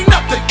 Turning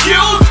up the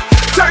youth,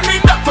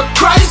 turning up for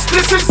Christ.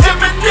 This is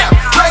M&M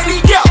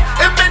Radio,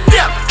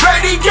 M&M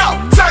Radio.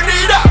 Turn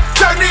it up,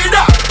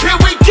 here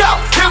we go,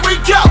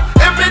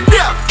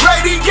 M&M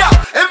Radio,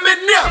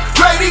 M&M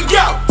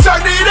Radio.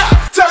 Turn it up,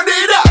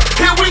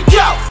 here we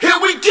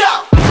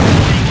go.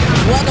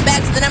 Welcome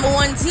back to the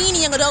 #1 teen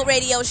young adult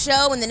radio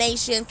show in the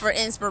nation for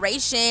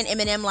inspiration,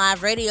 M&M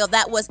Live Radio.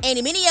 That was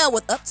Meesa Meah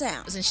with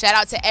Uptown. Listen, shout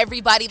out to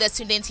everybody that's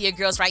tuned into your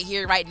girls right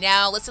here, right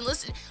now. Listen,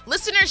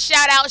 listeners,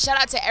 shout out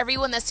to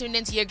everyone that's tuned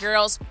into your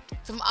girls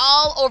from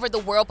all over the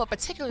world, but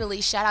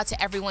particularly shout out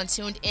to everyone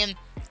tuned in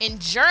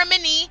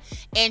Germany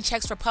and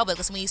Czech Republic.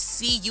 Listen, we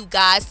see you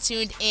guys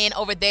tuned in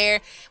over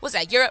there. What's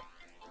that, Europe?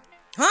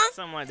 Huh?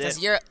 Something like that. That's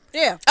Europe.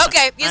 Yeah.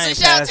 Okay. Listen,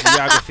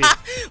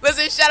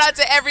 shout out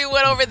to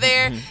everyone over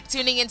there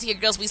tuning into your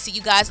girls. We see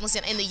you guys.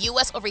 Listen, in the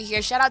U.S. over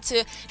here, shout out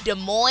to Des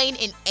Moines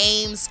and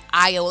Ames,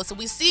 Iowa. So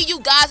we see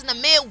you guys in the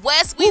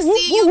Midwest. We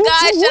see you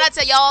guys. Shout out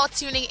to y'all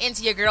tuning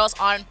into your girls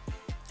on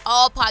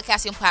all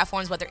podcasting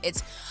platforms, whether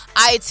it's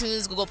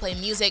iTunes, Google Play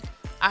Music,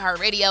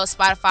 iHeartRadio,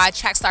 Spotify,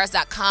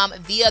 Trackstars.com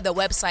via the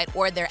website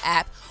or their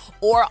app,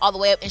 or all the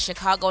way up in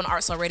Chicago on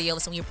Artsel Radio.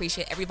 Listen, we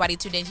appreciate everybody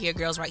tuned into your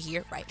girls right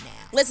here, right now.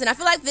 Listen, I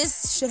feel like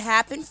this should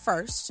happen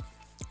first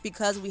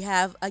because we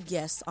have a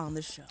guest on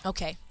the show.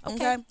 Okay.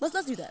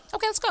 Let's do that.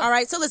 Okay, let's go. All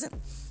right, so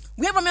listen.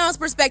 We have our man's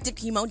perspective,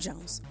 Kemo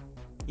Jones.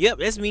 Yep,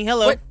 that's me.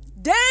 Hello. What?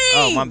 Dang!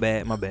 Oh, my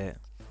bad.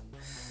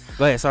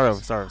 Go ahead. Sorry.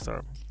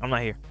 I'm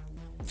not here.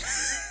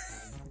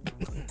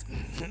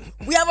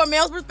 We have our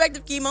male's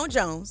perspective, Kemo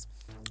Jones,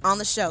 on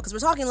the show because we're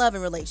talking love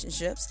and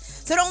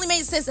relationships. So it only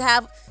made sense to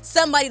have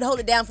somebody to hold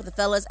it down for the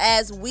fellas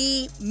as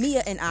we,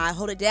 Meah and I,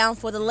 hold it down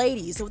for the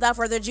ladies. So without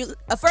further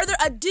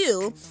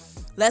ado,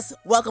 let's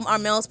welcome our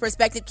male's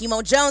perspective,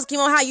 Kemo Jones.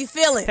 Kemo, how you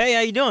feeling? Hey,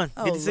 how you doing?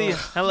 Good to see you.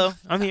 Hello,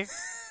 I'm here.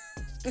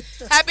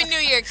 Happy New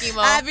Year,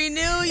 Kemo. Happy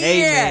New Year.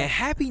 Hey, man.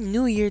 Happy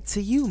New Year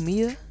to you,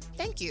 Meah.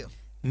 Thank you.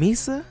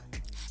 Meesa?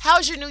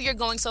 How's your New Year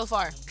going so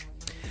far?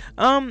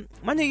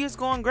 My New Year's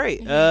going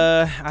great.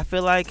 I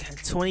feel like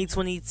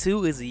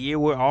 2022 is a year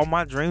where all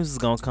my dreams is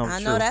gonna come true. I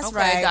know that's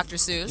right, Dr.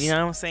 Seuss. You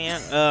know what I'm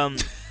saying?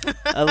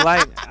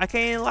 Life, I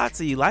can't lie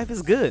to you. Life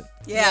is good.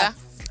 Yeah.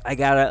 I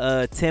got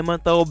a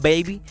 10-month-old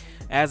baby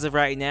as of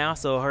right now,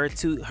 so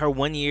her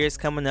 1 year is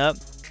coming up.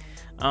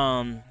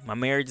 My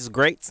marriage is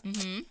great.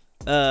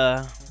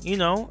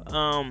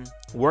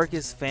 Work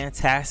is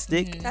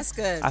fantastic. That's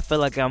good. I feel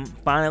like I'm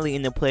finally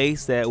in the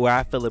place where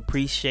I feel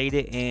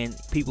appreciated and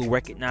people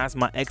recognize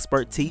my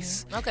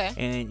expertise. Okay.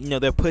 And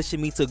they're pushing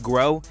me to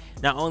grow,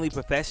 not only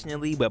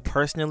professionally but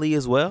personally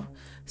as well.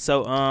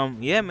 So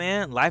yeah,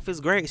 man, life is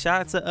great.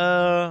 Shout out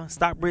to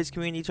Stockbridge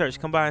Community Church.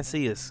 Come by and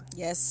see us.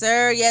 Yes,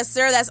 sir. Yes,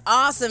 sir. That's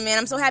awesome, man.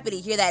 I'm so happy to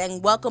hear that,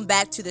 and welcome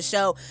back to the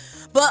show.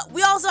 But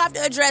we also have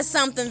to address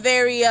something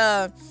very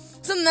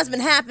something that's been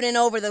happening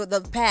over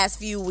the past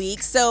few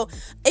weeks. So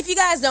if you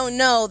guys don't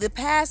know, the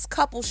past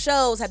couple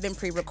shows have been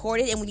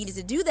pre-recorded, and we needed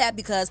to do that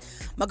because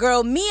my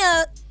girl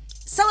Meah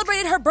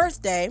celebrated her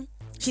birthday.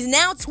 She's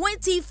now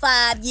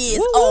 25 years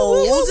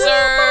old. Yes,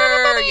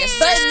 sir. Yes,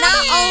 but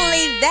not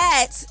only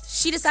that,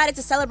 she decided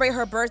to celebrate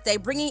her birthday,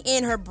 bringing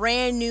in her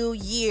brand new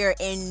year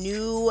in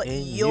New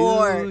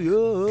York.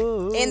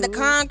 In the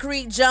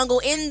concrete jungle,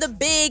 in the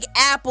Big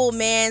Apple,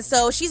 man.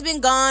 So she's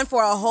been gone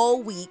for a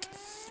whole week.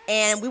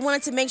 And we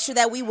wanted to make sure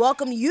that we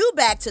welcome you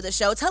back to the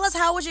show. Tell us,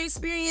 how was your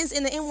experience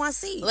in the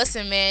NYC?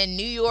 Listen, man,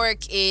 New York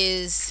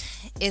is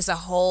a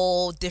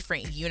whole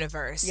different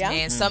universe,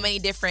 man. So many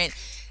different,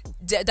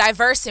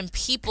 diverse in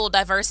people,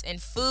 diverse in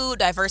food,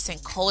 diverse in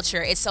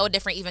culture. It's so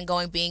different even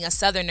being a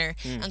Southerner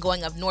and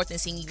going up north and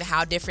seeing even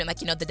how different,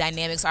 the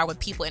dynamics are with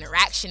people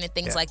interaction and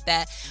things like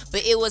that.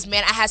 But it was,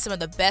 man, I had some of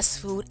the best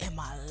food in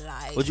my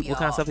life. What kind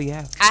of stuff do you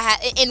have? I had,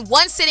 in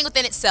one sitting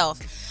within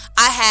itself,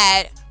 I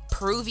had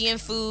Peruvian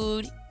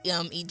food,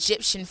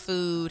 Egyptian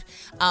food.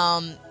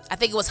 I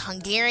think it was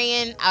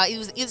Hungarian. It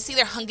was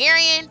either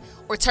Hungarian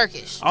or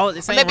Turkish. Oh,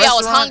 the same maybe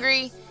restaurant? I was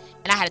hungry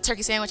and I had a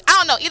turkey sandwich. I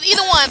don't know.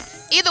 Either one.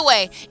 Either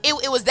way,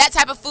 it was that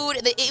type of food.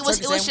 It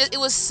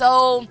was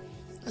so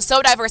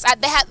diverse.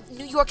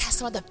 New York has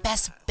some of the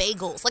best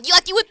bagels.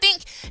 You would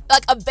think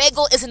a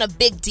bagel isn't a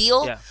big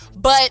deal,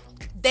 but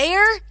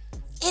there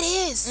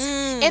it is,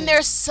 and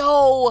they're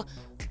so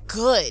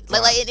good.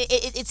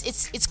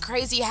 It's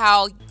crazy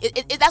how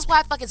that's why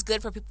I feel like it's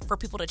good for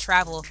people to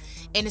travel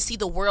and to see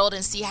the world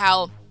and see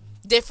how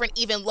different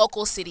even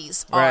local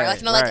cities are.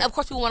 Of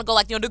course people want to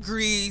go to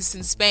Greece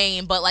and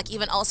Spain, but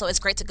even also it's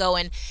great to go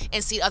and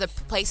see other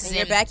places in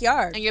your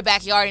backyard.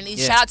 And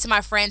shout out to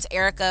my friends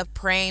Erica,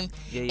 Prem,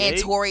 and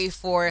Tori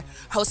for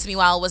hosting me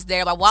while I was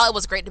there. But while it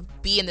was great to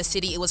be in the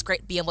city, it was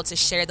great to be able to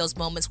share those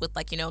moments with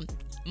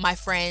my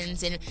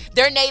friends, and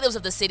they're natives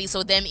of the city,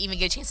 so them even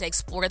get a chance to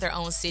explore their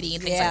own city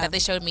and things like that. They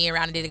showed me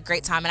around and did a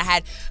great time, and I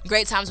had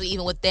great times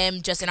even with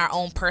them just in our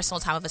own personal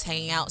time of us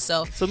hanging out.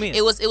 So Meah,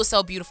 it was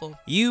so beautiful.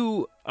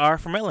 You are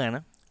from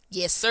Atlanta.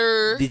 Yes,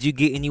 sir. Did you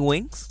get any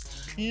wings?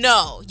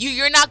 No,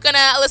 you're not gonna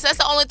listen. That's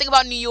the only thing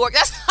about New York.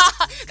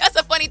 That's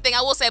a funny thing.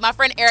 I will say, my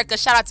friend Erica,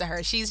 shout out to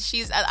her.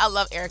 I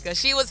love Erica.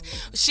 She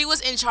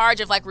was in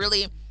charge of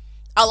really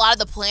a lot of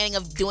the planning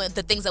of doing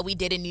the things that we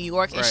did in New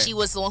York, and she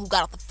was the one who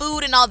got all the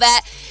food and all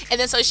that. And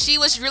then so she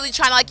was really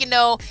trying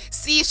to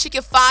see if she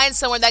could find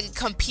somewhere that could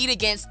compete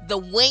against the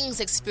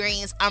wings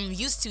experience I'm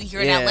used to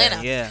here in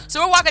Atlanta. Yeah.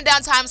 So we're walking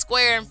down Times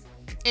Square,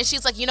 and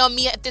she's like,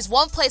 Meah, if there's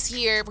one place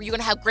here where you're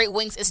gonna have great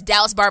wings, it's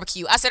Dallas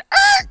barbecue. I said,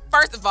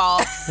 first of all,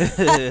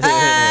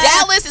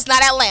 Dallas is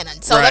not Atlanta,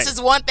 so that's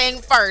just one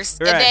thing first.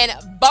 And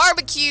then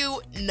barbecue,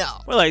 no.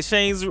 Well, like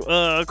Shane's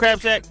Crab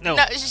Shack, no.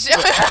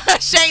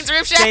 Shane's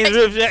Rib Shack. Shane's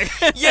Rib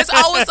Shack. Yes,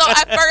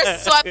 at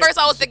first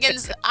I was thinking,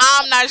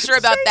 I'm not sure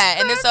about that,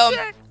 and then so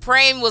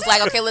Prem was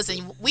like, okay,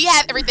 listen, we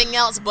have everything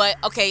else, but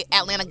okay,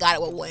 Atlanta got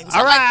it with wings. So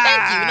I'm like,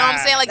 thank you. You know what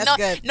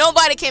I'm saying?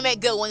 Nobody can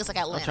make good wings like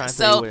Atlanta.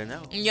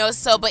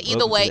 But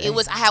either way,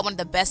 I had one of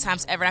the best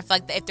times ever. And I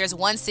feel like if there's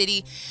one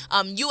city,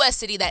 U.S.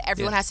 city that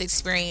everyone has to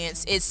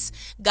experience, it's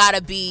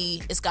gotta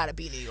be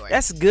New York.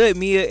 That's good,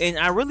 Meah, and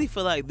I really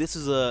feel like this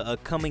is a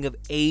coming of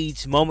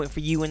age moment for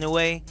you in a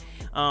way,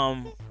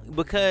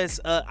 because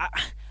how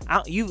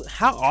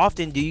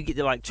often do you get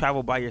to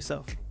travel by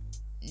yourself?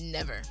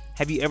 Never.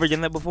 Have you ever done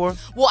that before?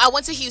 Well, I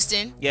went to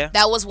Houston. Yeah.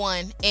 That was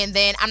one. And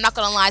then I'm not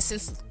gonna lie,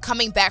 since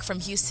coming back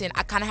from Houston,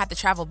 I kind of had the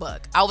travel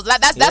bug.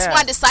 That's when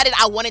I decided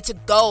I wanted to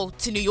go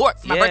to New York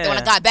for my birthday. When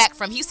I got back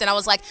from Houston, I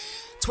was like,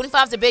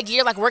 25 is a big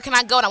year. Where can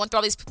I go? And I went through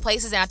all these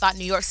places, and I thought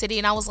New York City,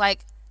 and I was like,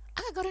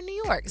 I could go to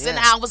New York. So then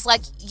I was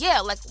like,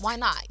 why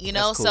not?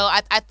 Cool. So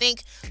I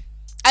think,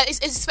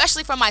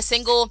 especially for my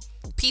single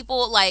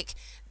people,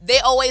 they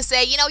always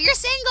say, you're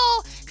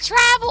single,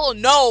 travel.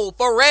 No,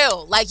 for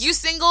real. You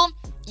single,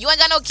 you ain't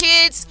got no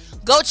kids,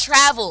 go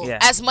travel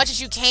as much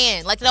as you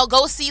can.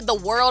 Go see the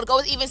world.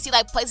 Go even see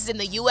places in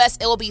the U.S.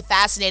 It will be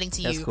fascinating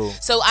to you. Cool.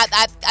 So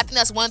I think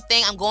that's one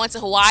thing. I'm going to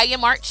Hawaii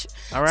in March.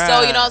 All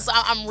right. So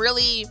I'm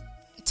really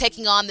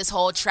taking on this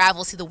whole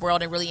travel, see the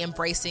world, and really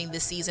embracing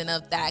this season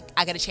of that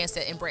I got a chance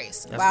to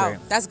embrace.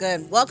 That's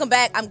good. Welcome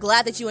back. I'm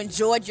glad that you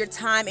enjoyed your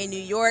time in New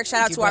York.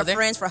 Shout out to our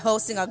friends for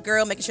hosting our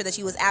girl, making sure that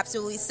she was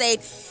absolutely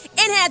safe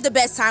and had the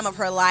best time of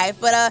her life.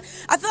 But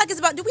I feel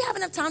like do we have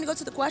enough time to go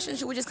to the question?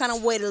 Should we just kind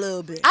of wait a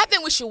little bit? I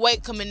think we should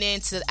wait coming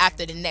in to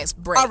after the next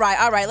break. All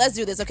right. Let's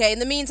do this, okay? In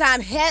the meantime,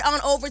 head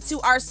on over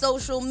to our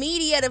social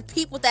media to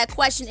peep what that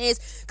question is,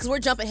 because we're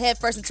jumping head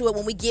first into it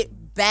when we get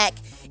back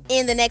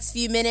in the next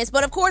few minutes.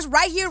 But of course,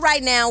 right here,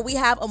 right now, we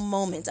have a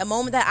moment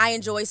that I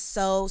enjoy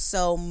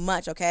so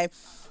much, okay?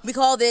 We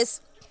call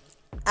this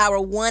our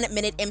 1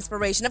 minute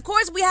inspiration. Of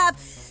course, we have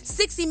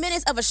 60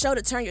 minutes of a show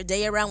to turn your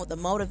day around with the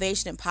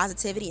motivation and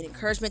positivity and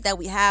encouragement that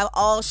we have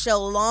all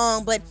show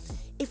long. But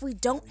if we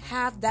don't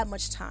have that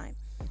much time,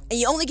 and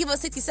you only give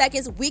us 60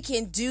 seconds, we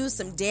can do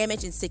some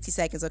damage in 60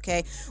 seconds,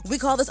 okay? We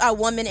call this our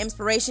 1 minute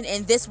inspiration,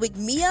 and this week,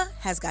 Meah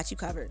has got you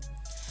covered.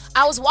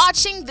 I was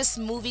watching this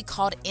movie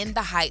called In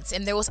the Heights,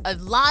 and there was a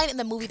line in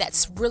the movie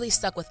that's really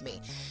stuck with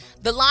me.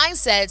 The line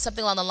said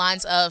something along the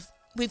lines of,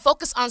 we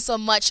focus on so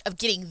much of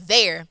getting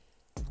there,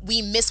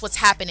 we miss what's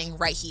happening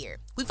right here.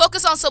 We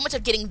focus on so much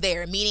of getting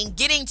there, meaning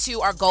getting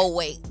to our goal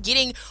weight,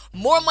 getting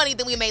more money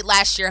than we made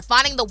last year,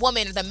 finding the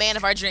woman or the man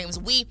of our dreams.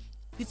 We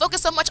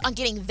focus so much on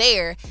getting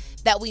there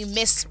that we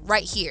miss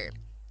right here.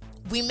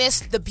 We miss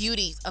the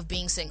beauty of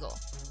being single.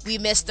 We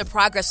miss the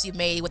progress we've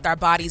made with our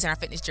bodies and our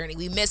fitness journey.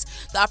 We miss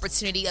the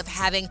opportunity of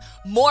having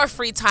more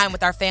free time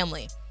with our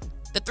family.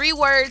 There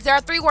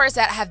are three words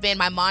that have been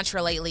my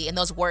mantra lately, and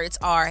those words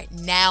are,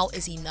 now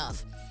is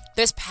enough.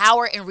 There's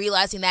power in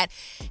realizing that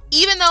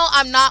even though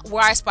I'm not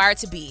where I aspire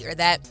to be, or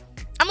that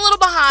I'm a little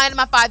behind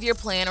my 5-year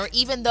plan, or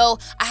even though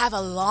I have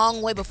a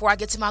long way before I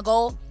get to my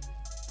goal,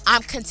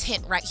 I'm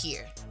content right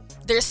here.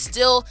 There's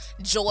still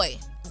joy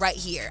right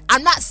here.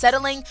 I'm not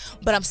settling,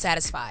 but I'm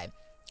satisfied.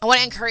 I want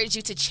to encourage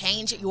you to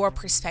change your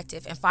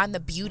perspective and find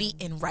the beauty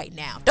in right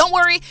now. Don't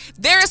worry,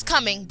 there is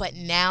coming, but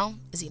now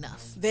is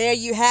enough. There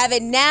you have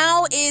it.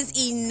 Now is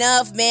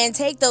enough, man.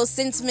 Take those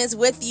sentiments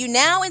with you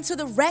now into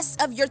the rest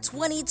of your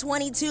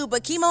 2022.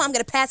 But Kemo, I'm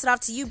going to pass it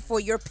off to you for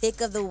your pick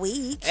of the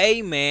week.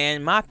 Hey,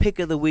 man, my pick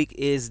of the week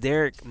is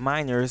Derek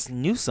Miner's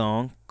new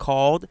song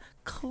called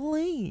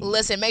Clean.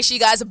 Listen, make sure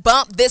you guys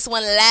bump this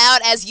one loud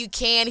as you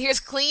can. Here's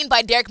Clean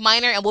by Derek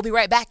Miner, and we'll be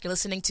right back. You're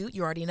listening to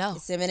You Already Know.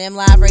 It's M&M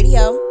Live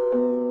Radio.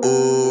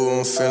 Ooh,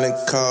 I'm feeling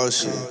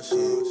cautious.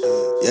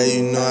 Yeah,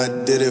 you know I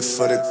did it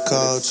for the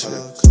culture.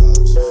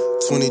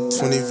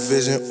 2020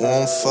 vision, ooh,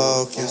 I'm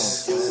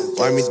focused.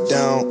 Wipe me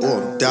down, ooh,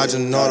 I'm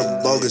dodging all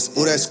the bogus.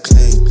 Ooh, that's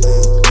clean.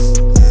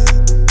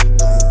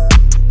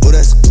 Ooh,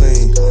 that's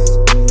clean.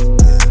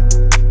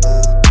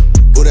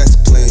 Ooh, that's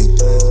clean.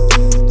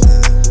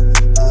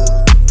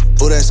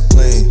 Ooh, that's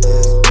clean.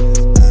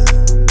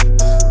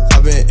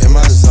 I've been in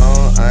my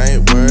zone, I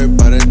ain't worried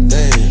about a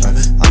thing.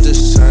 I'm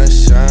just trying to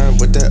shine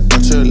with that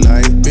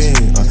ultralight beam.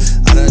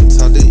 I done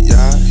talked to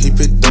y'all, he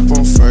picked up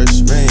on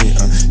first ring.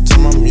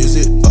 Turn my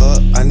music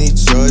up, I need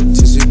your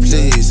attention,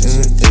 please.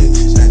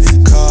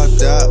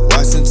 Called out,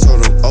 Watson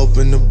told him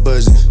open the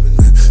budget.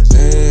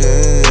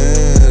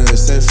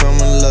 Say from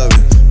 11.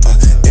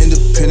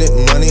 Independent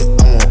money,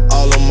 I want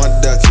all of my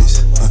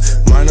ducats.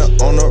 Miner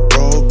on the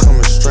road,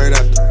 coming straight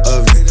out the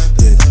oven.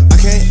 I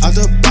came out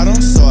the bottom,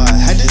 so I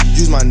had to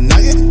use my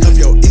noggin. Up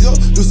your ego,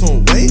 do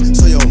some weight,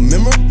 so your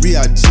memory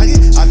I jog it.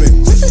 I've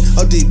been whipping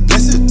up these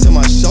blessings to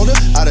my shoulder,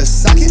 out of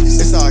socket.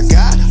 It's all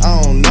God,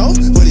 I don't know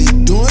what he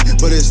doing,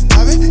 but it's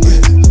private.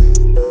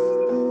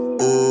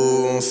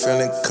 Ooh, I'm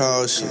feeling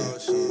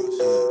cautious.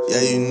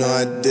 Yeah, you know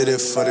I did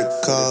it for the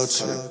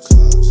culture.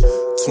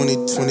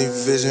 2020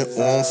 vision,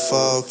 ooh, I'm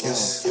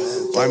focused.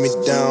 Wipe me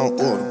down,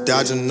 ooh, I'm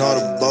dodging all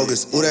the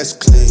bogus. Ooh, that's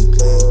clean.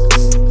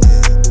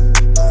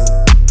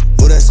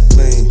 Ooh, that's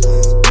clean.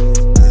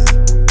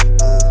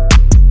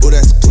 Ooh,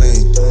 that's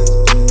clean.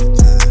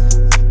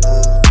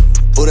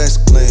 Ooh, that's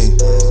clean.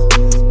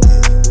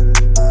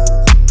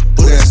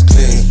 Ooh, that's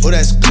clean. Ooh,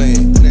 that's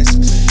clean.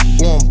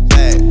 Ooh, I'm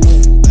back.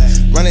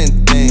 Running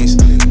things.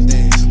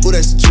 Ooh,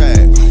 that's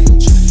track.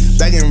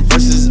 Back in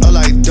verses, all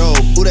like dope.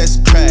 Ooh, that's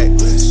crack.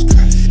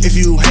 If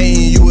you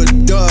hatin', you a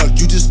dog,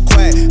 you just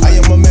quack. I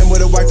am a man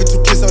with a wife and 2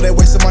 kids, so that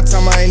wasting my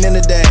time, I ain't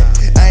into that.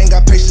 I ain't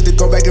got patience to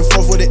go back and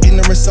forth with an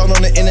ignorant soul on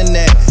the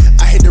internet.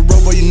 I hit the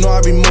road, but you know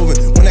I be moving.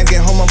 When I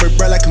get home, I break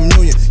bread like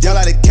communion. Y'all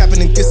out of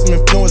capping and get some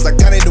influence. Like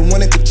God ain't the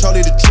one that control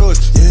it, the truth.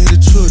 Yeah, the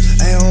truth.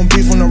 I ain't on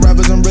beef on the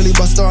rappers, I'm really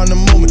about starting the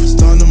movement.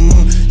 Starting the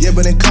movement. Yeah,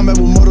 but in combat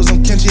with motos,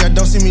 I'm Kenchi, I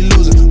don't see me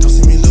losing.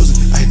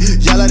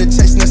 Y'all out of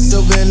texting that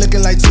silver and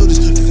looking like Judas.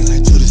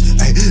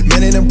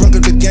 Man, they done broke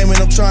up the game and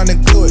I'm trying to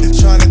glue it.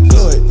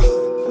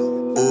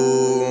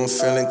 Ooh, I'm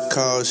feeling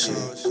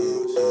cautious.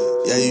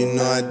 Yeah, you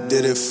know I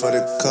did it for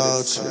the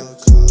culture.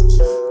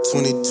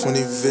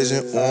 2020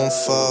 vision, ooh, I'm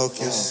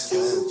focused.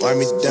 Wipe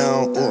me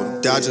down, ooh,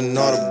 I'm dodging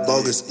all the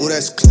bogus. Ooh,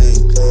 that's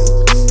clean.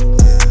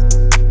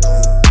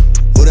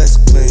 Ooh, that's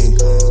clean.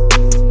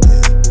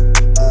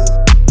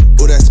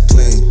 Ooh, that's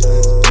clean.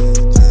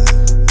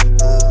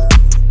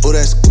 Ooh,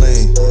 that's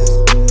clean.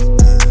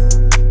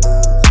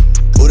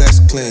 Ooh, that's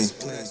clean.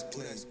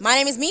 My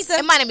name is Meesa.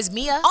 And my name is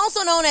Meah.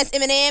 Also known as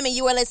M&M, and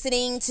you are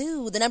listening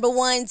to the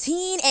 #1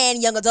 teen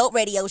and young adult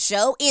radio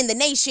show in the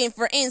nation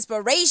for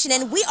inspiration.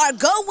 And we are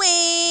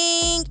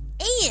going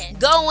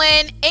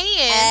in.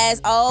 As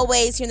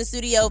always, here in the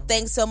studio,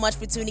 thanks so much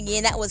for tuning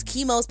in. That was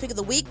Kemo's pick of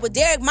the week with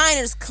Derek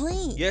Miner's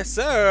Clean. Yes,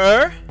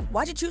 sir.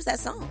 Why'd you choose that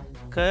song?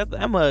 Cause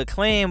I'm a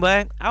clean,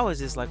 but I was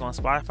just like on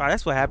Spotify.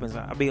 That's what happens.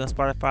 I'll be on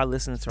Spotify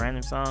listening to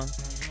random songs.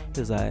 It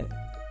was like,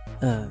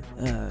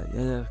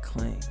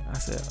 Clean. I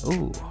said,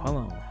 ooh, hold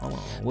on.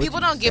 What'd People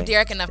you don't give say?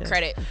 Derek enough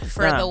credit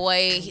for the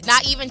way,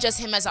 not even just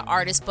him as an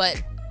artist,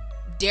 but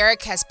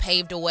Derek has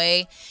paved a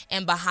way,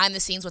 and behind the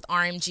scenes with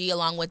RMG,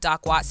 along with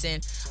Doc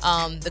Watson,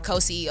 the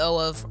co-CEO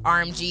of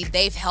RMG,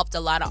 they've helped a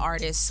lot of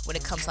artists when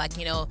it comes to, like,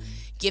 you know,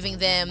 giving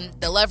them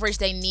the leverage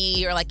they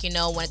need, or, like, you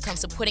know, when it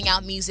comes to putting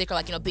out music, or,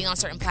 like, you know, being on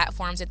certain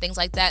platforms and things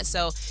like that.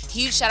 So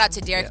huge shout out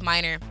to Derek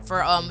Minor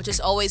for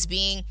just always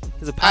being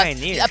He's a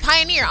pioneer. A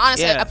pioneer,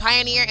 honestly, Yeah. a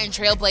pioneer and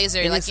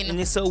trailblazer. And, like, you know,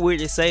 and it's so weird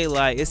to say,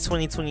 like, it's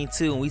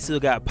 2022 and we still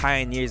got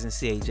pioneers in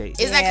CHH.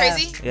 isn't that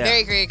crazy? Yeah.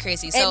 Very, very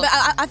crazy. So, But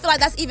I feel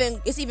like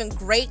it's even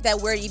great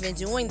that we're even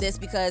doing this,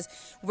 because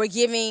we're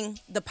giving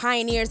the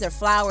pioneers their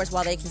flowers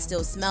while they can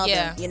still smell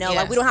them. You know,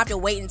 like, we don't have to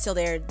wait until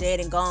they're dead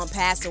and gone,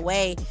 passed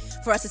away,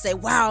 for us to say,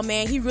 wow,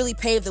 man, he really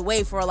paved the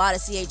way for a lot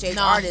of CHH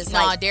artists. No,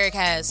 like, Derek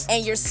has.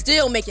 And you're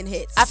still making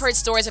hits. I've heard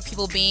stories of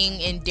people being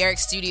in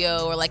Derek's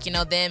studio, or, like, you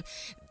know, them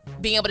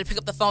being able to pick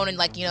up the phone and,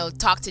 like, you know,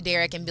 talk to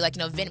Derek and be like, you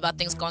know, vent about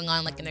things going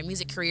on, like, in their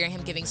music career, and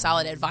him giving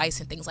solid advice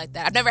and things like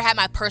that. I've never had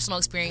my personal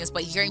experience,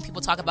 but hearing people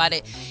talk about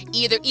it,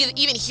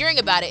 even hearing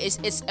about it,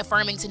 it's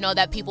affirming to know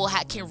that people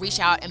can reach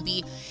out and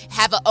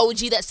have an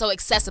OG that's so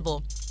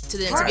accessible to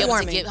them, to be able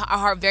to give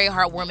very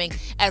heartwarming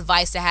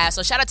advice to have.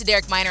 So shout out to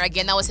Derek Minor.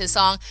 Again, that was his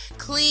song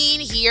Clean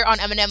here on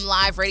M&M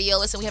Live Radio.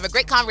 Listen, we have a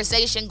great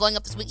conversation going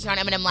up this week here on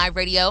M&M Live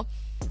Radio.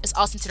 It's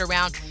all centered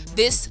around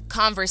this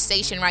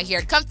conversation right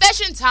here.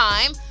 Confession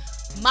time.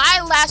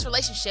 My last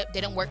relationship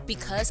didn't work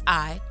because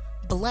I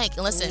blank.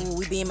 And listen,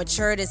 we being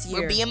mature this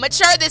year. We're being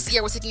mature this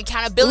year. We're taking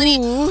accountability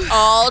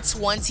all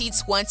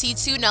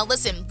 2022. Now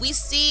listen, we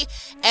see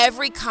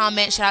every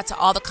comment. Shout out to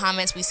all the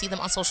comments. We see them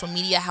on social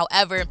media.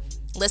 However,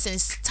 listen,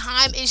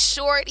 time is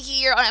short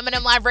here on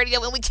M&M Live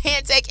Radio, and we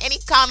can't take any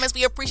comments.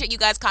 We appreciate you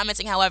guys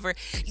commenting. However,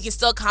 you can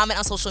still comment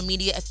on social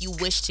media if you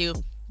wish to.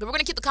 But we're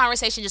going to keep the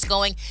conversation just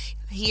going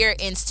here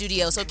in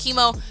studio. So,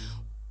 Kemo,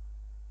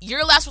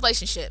 your last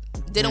relationship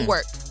didn't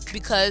work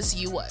because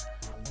you what?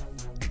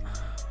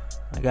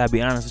 I gotta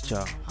be honest with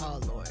y'all.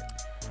 Oh, Lord.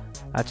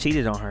 I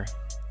cheated on her.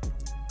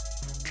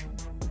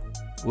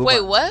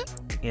 Wait, what?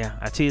 Yeah,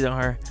 I cheated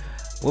on her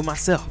with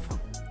myself.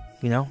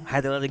 You know, I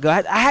had to let it go.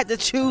 I had to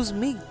choose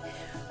me.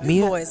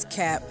 Meah. Boys,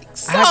 cap.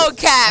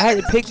 Cap. I had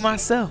to pick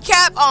myself.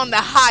 Cap on the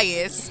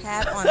highest.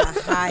 Cap on the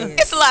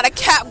highest. It's a lot of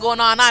cap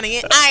going on. I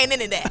ain't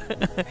into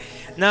that.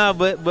 No,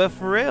 but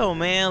for real,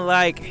 man,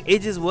 like,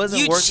 it just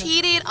wasn't working.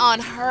 You cheated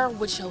on her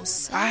with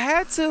yourself. I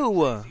had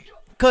to.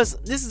 Because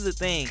this is the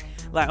thing.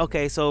 Like,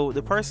 okay, so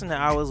the person that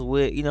I was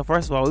with, you know,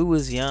 first of all, we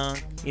was young,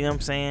 you know what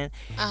I'm saying?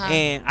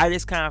 And I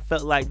just kind of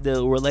felt like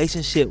the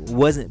relationship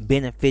wasn't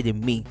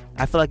benefiting me.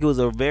 I feel like it was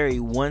a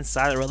very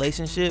one-sided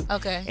relationship.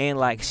 Okay. And,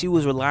 like, she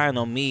was relying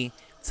on me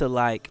to,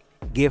 like,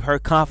 give her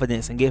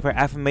confidence and give her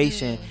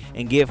affirmation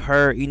and give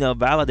her, you know,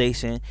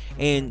 validation.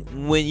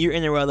 And when you're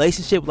in a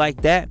relationship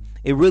like that,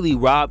 it really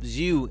robs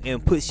you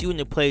and puts you in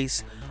the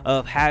place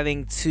of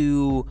having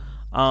to,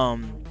 I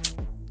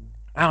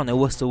don't know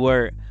what's the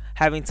word,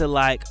 having to,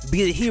 like,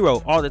 be the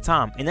hero all the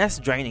time, and that's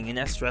draining and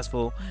that's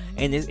stressful,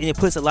 and it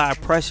puts a lot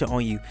of pressure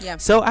on you. Yeah.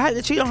 So I had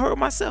to cheat on her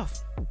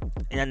myself,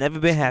 and I've never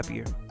been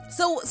happier.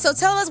 So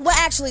tell us what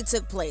actually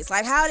took place.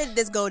 Like, how did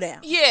this go down?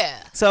 Yeah.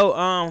 So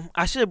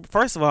I should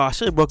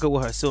have broke up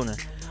with her sooner.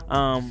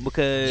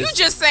 Because you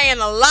just saying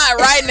a lot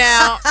right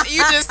now. You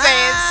just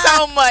saying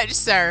so much,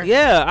 sir.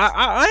 Yeah,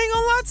 I ain't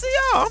gonna lie to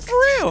y'all. I'm for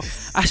real.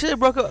 I should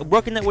have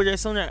broken up with her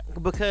sooner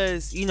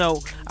because, you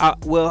know, I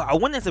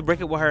wanted to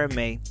break up with her in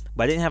May,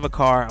 but I didn't have a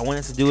car. I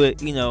wanted to do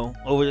it, you know,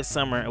 over the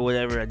summer or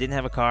whatever. I didn't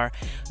have a car,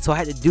 so I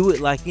had to do it,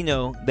 like, you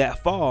know,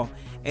 that fall.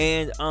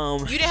 And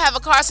you didn't have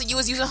a car, so you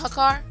was using her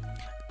car?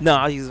 No,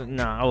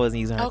 I wasn't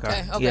using her car.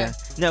 Okay. Yeah.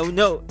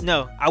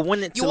 No. I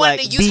wanted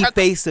to be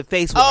face to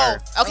face with her.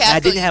 Okay. I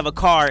didn't have a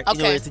car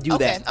in order to do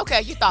that.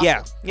 Okay, you thought.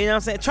 Yeah. You know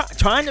what I'm saying?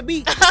 Trying to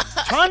be.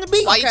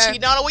 Why you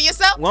cheating on her with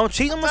yourself? Well, I'm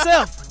cheating on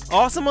myself.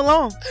 Awesome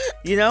alone.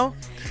 You know?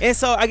 And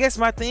so I guess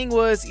my thing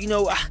was, you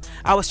know,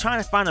 I was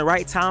trying to find the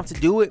right time to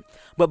do it,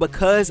 but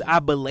because I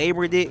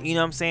belabored it, you know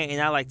what I'm saying,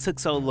 and I, like, took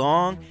so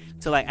long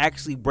to, like,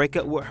 actually break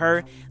up with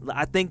her,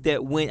 I think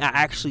that when I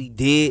actually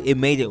did, it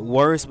made it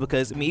worse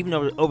because, I mean, even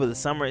over the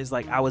summer, it's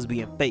like I was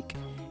being fake,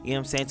 you know what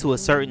I'm saying, to a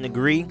certain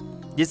degree,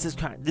 just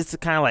to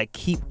kind of like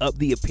keep up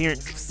the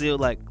appearance of still,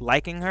 like,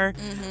 liking her,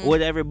 or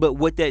whatever. But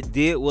what that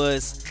did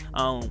was,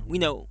 you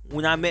know,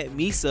 when I met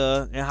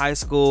Meesa in high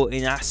school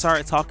and I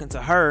started talking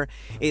to her,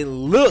 it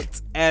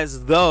looked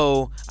as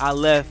though I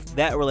left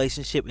that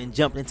relationship and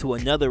jumped into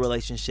another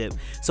relationship.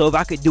 So if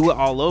I could do it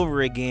all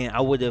over again,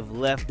 I would have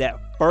left that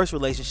first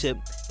relationship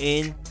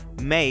in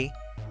May,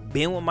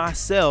 been with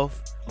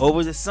myself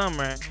over the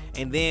summer,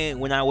 and then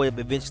when I would have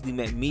eventually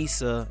met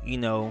Meesa,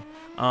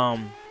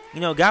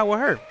 got with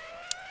her.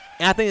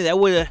 And I think that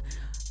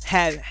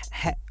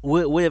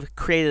would have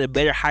created a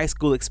better high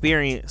school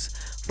experience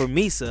for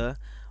Meesa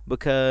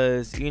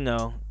because, you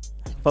know,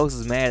 folks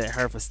is mad at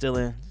her for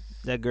stealing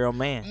that girl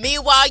man.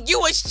 Meanwhile,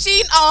 you was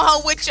cheating on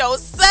her with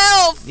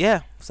yourself.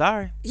 Yeah. So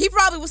sorry. He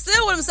probably was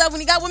still with himself when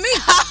he got with me.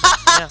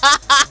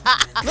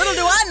 Little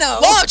do I know.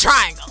 Love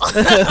triangle.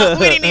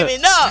 We didn't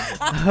even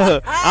know.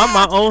 I'm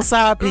my own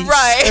side piece.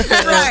 Right.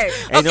 Right.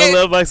 Ain't no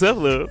love like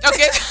self-love.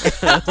 Okay.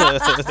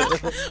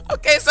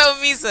 Okay, so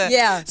Meesa.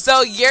 Yeah.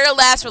 So your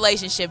last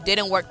relationship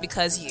didn't work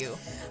because you.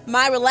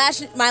 My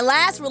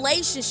last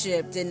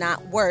relationship did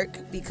not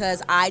work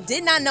because I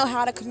did not know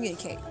how to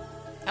communicate.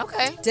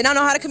 Okay. Did not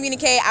know how to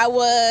communicate. I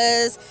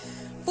was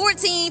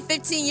 14,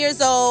 15 years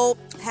old.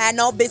 Had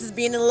no business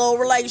being in a little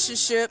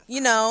relationship,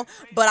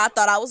 but I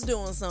thought I was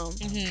doing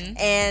something. Mm-hmm.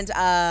 And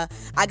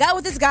I got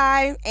with this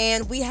guy,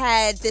 and we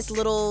had this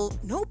little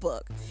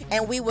notebook,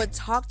 and we would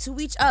talk to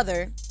each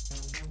other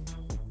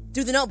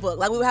through the notebook.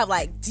 Like, we would have,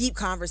 like, deep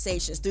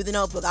conversations through the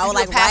notebook. I would,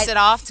 like, pass it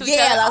off to each other?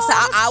 Yeah,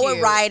 Oh, I would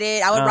cute. write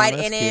it. I would write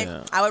in it.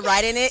 cute. I would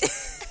write in it.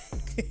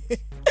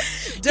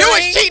 You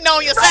was cheating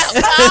on yourself.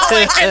 I don't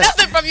want to hear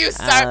nothing from you,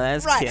 sir.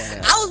 That's Right. cute.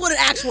 I was with an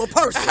actual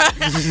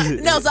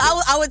person. No, so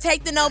I would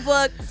take the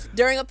notebook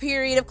during a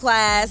period of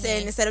class,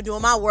 and instead of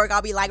doing my work,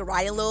 I'll be like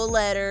writing little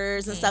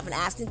letters and stuff and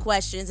asking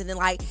questions. And then,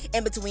 like,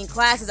 in between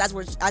classes, as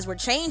we're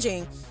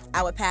changing,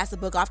 I would pass the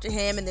book off to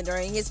him. And then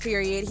during his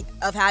period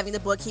of having the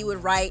book, he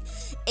would write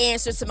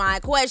answers to my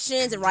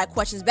questions and write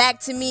questions back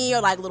to me,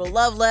 or like little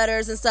love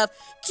letters and stuff.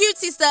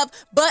 Cutesy stuff.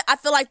 But I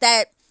feel like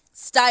that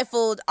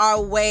stifled our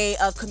way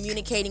of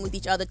communicating with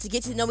each other, to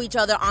get to know each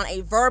other on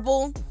a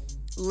verbal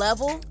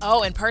level.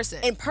 Oh, in person.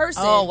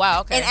 Oh,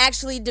 wow. Okay. And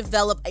actually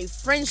develop a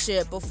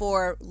friendship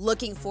before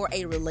looking for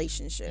a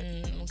relationship.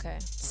 Okay.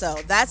 So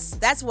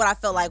that's what I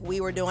felt like we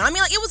were doing. I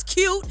mean, like, it was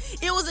cute.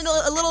 It was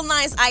a little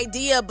nice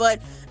idea,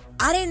 but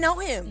I didn't know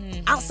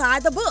him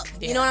outside the book.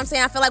 Yeah. You know what I'm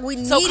saying? I feel like we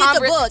needed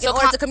the book in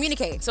order to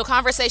communicate. So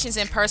conversations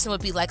in person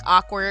would be like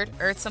awkward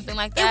or something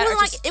like that?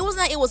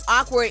 It was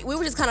awkward. We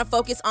were just kind of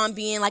focused on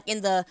being like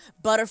in the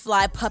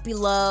butterfly puppy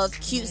love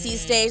cutesy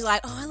stage.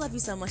 Like, oh, I love you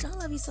so much. I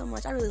love you so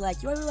much. I really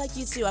like you. I really like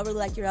you too. I really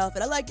like your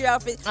outfit. I like your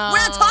outfit. We're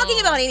not talking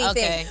about anything.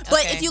 Okay, But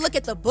okay. if you look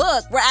at the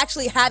book, we're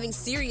actually having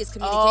serious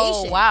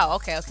communication. Oh, wow.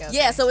 Okay.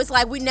 Yeah, so it's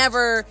like we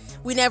never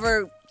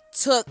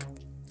took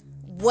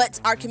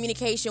what our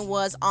communication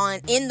was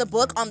in the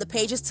book, on the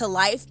pages, to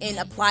life, and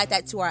applied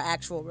that to our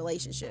actual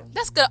relationship.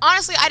 That's good.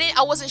 Honestly,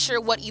 I wasn't sure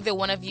what either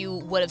one of you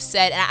would have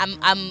said, and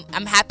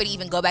I'm happy to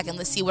even go back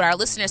and see what our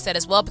listeners said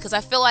as well, because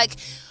I feel like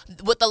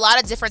with a lot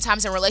of different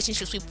times in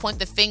relationships, we point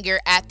the finger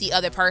at the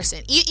other person,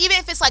 even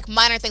if it's like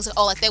minor things, like,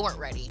 oh, like they weren't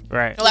ready,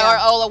 Right? Or like, or,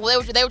 oh,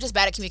 well, they were just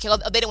bad at communicating.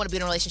 They didn't want to be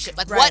in a relationship.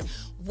 Like, Right.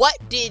 what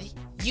did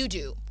you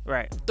do?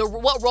 Right.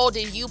 What role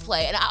did you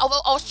play? And I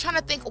was trying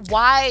to think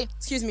why.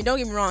 Excuse me, don't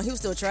get me wrong, he was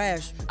still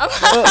trash.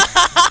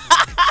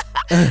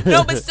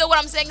 No, but still, what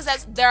I'm saying is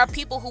that there are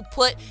people who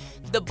put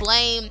the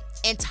blame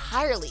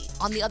entirely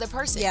on the other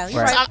person. Yeah,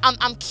 you're Right. right. So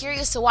I'm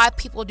curious to why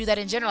people do that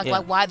in general.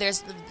 Like, Yeah. why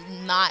there's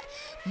not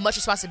much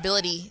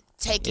responsibility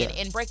taken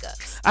in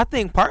breakups. I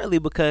think partly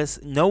because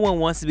no one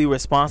wants to be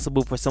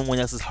responsible for someone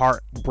else's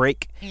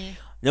heartbreak.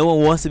 No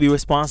one wants to be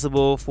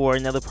responsible for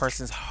another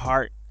person's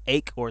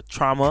heartache or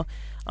trauma.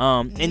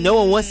 And no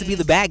one wants to be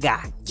the bad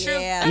guy. True.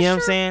 Yeah. You know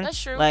what I'm saying?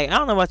 That's true. Like, I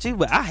don't know about you,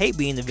 but I hate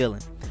being the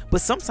villain. But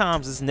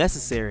sometimes it's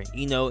necessary,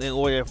 in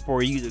order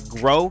for you to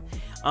grow.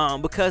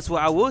 Because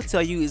what I will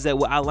tell you is that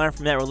what I learned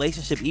from that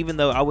relationship, even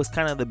though I was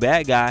kind of the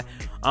bad guy,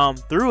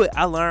 through it,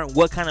 I learned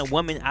what kind of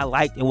woman I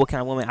liked and what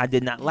kind of woman I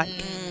did not like.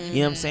 You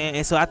know what I'm saying?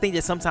 And so I think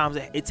that sometimes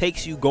it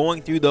takes you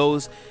going through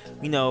those,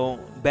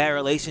 bad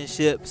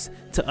relationships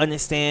to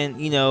understand,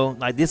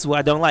 like, this is what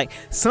I don't like.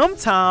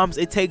 Sometimes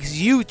it takes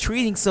you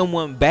treating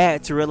someone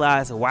bad to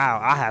realize, wow,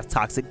 I have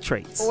toxic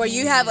traits. Or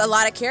you have a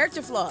lot of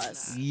character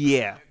flaws.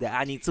 Yeah, that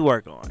I need to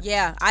work on.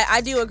 Yeah,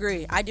 I do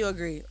agree.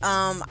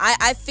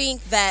 I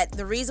think that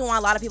the reason why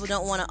a lot of people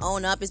don't want to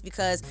own up is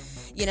because,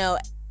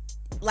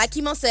 like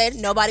Kemo said,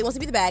 nobody wants to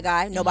be the bad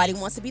guy. Nobody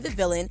wants to be the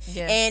villain.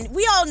 Yeah. And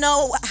we all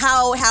know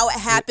how it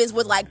happens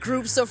with, like,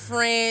 groups of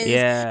friends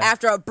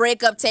after a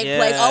breakup take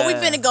place. Oh, we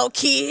finna go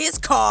key his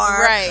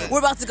car. Right. We're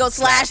about to go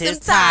slash them his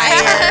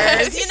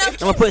tires. I'm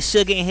gonna put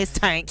sugar in his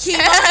tank.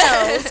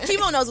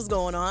 Kemo knows what's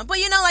going on. But,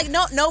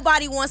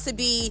 nobody wants to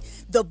be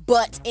the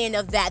butt end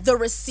of that, the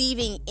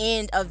receiving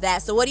end of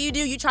that. So what do?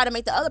 You try to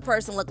make the other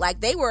person look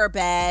like they were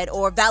bad,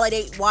 or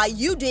validate why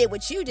you did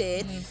what you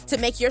did to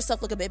make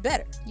yourself look a bit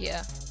better.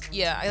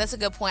 Yeah, that's a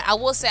good point. I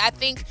will say, I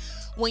think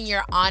when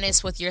you're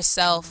honest with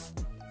yourself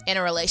in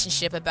a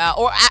relationship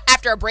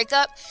after a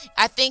breakup,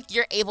 I think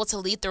you're able to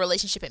lead the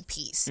relationship in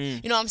peace.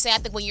 You know what I'm saying? I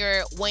think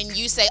when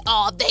you say,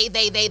 oh, they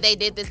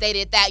did this, they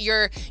did that,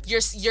 your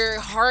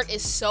heart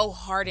is so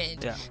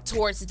hardened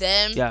towards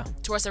them,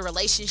 towards the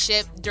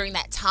relationship during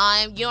that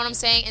time. You know what I'm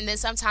saying? And then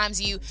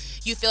sometimes you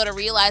fail to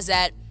realize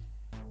that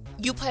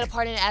you played a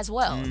part in it as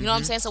well. You know what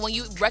I'm saying? So when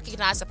you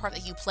recognize the part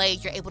that you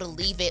played, you're able to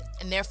leave it,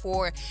 and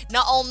therefore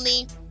not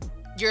only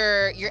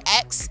your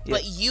ex,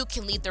 but you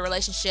can lead the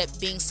relationship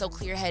being so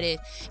clear-headed,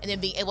 and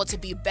then being able to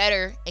be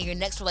better in your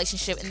next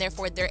relationship, and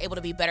therefore they're able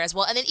to be better as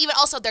well. And then even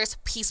also there's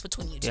peace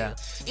between you two.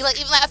 You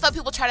I thought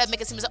people try to make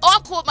it seem like, oh,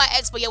 I'm cool with my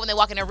ex, but when they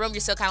walk in a room, you're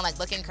still kind of like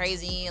looking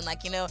crazy and,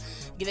 like,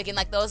 making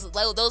like those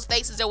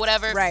faces or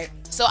whatever. Right.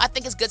 So I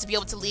think it's good to be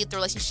able to leave the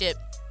relationship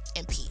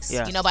in peace,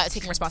 Yeah. you know, by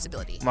taking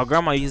responsibility. My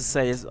grandma used to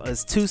say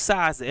it's two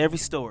sides to every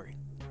story.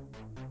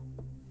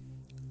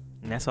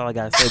 And that's all I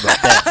got to say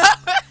about that.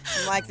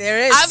 Like there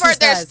is. I've heard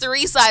there's sides.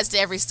 3 sides to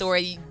every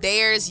story.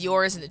 Theirs,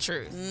 yours, and the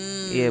truth.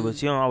 Yeah,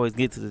 but you don't always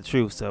get to the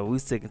truth, so we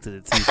sticking to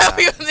the 2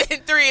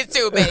 sides. 3 and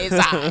 2 many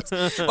sides.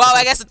 Well,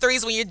 I guess the 3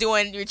 is when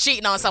you're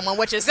cheating on someone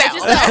with yourself.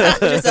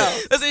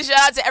 Listen, shout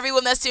out to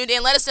everyone that's tuned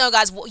in. Let us know,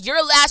 guys.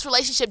 Your last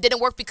relationship didn't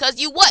work because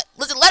you what?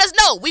 Listen, let us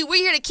know. We're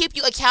here to keep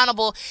you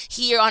accountable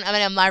here on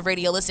M&M Live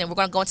Radio. Listen, we're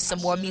gonna go into some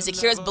more music.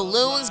 Here's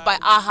Balloons by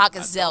Aha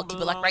Gazelle. Keep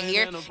it locked right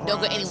here.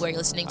 Don't go anywhere. You're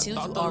listening to. You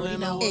already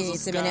know.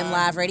 It's M&M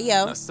Live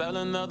Radio. Not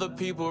selling other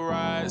people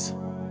rides.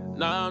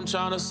 Now I'm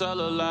trying to sell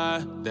a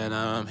lie. Then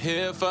I'm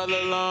here for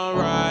the long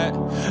ride.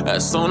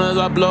 As soon as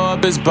I blow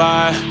up, it's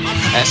by.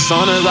 As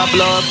soon as I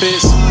blow up,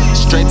 it's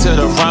straight to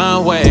the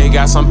runway.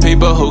 Got some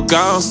people who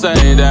gon'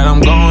 say that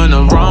I'm going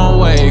the wrong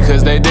way,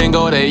 cause they didn't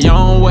go their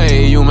own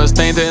way. You must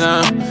think that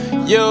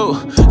I'm you.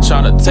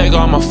 Tryna take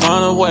all my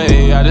fun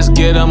away. I just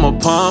get them a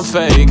pump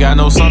fake. I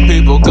know some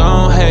people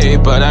gon' hate,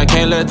 but I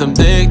can't let them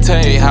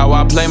dictate how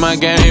I play my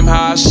game,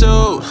 how I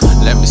shoot.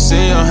 Let me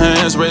see your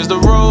hands, raise the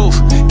roof.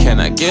 Can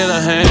I get a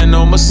hand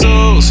on my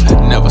masseuse?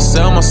 Never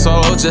sell my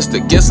soul just to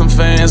get some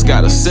fans.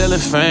 Got a ceiling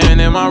fan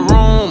in my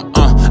room.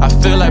 I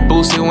feel like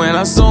Boosie when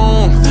I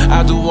zoom.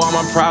 I do all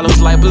my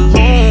problems like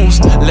balloons.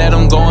 Let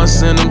them go and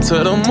send them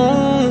to the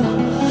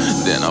moon.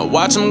 Then I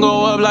watch him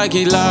go up like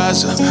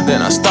Elijah.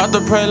 Then I start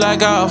to pray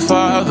like our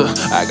Father.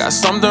 I got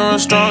something real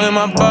strong in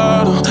my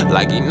bottle,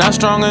 like he not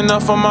strong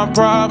enough for my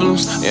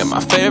problems. And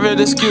my favorite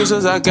excuse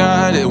is I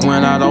got it.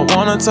 When I don't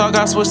wanna talk,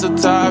 I switch the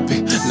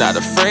topic. Not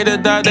afraid to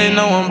die, they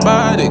know I'm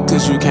about it.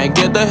 Cause you can't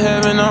get to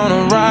heaven on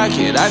a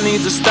rocket. I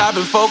need to stop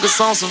and focus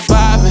on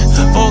surviving.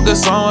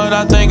 Focus on what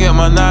I think in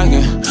my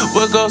noggin.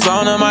 What goes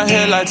on in my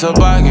head like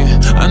toboggan.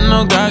 I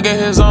know God get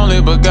his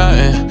only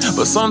begotten,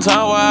 but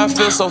sometimes why I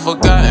feel so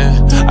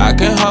forgotten. I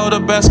can hold a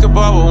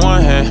basketball with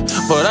one hand,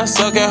 but I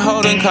suck at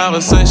holding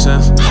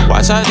conversations.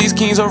 Watch how these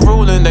kings are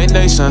ruling their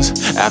nations.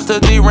 After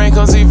the rain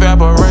comes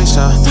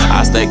evaporation.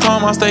 I stay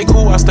calm, I stay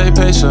cool, I stay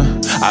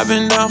patient. I've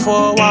been down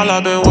for a while,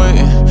 I've been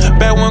waiting.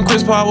 Back when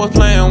Chris Paul was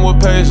playing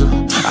with Pager.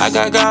 I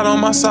got God on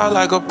my side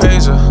like a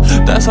pager.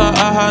 That's how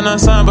I had no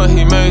sign, but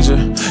he major.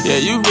 Yeah,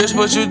 you rich,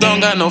 but you don't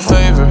got no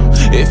favor.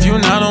 If you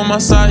not on my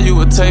side, you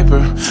a taper.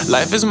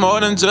 Life is more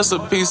than just a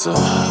piece of.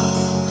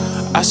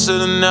 I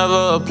should've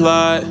never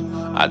applied.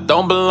 I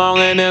don't belong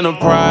in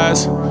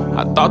enterprise.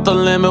 I thought the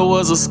limit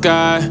was the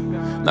sky.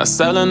 Not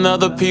selling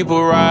other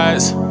people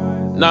rides.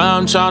 Now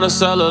I'm trying to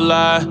sell a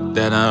lie.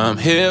 That I'm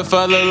here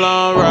for the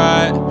long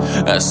ride.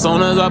 As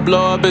soon as I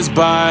blow up, it's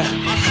by.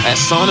 As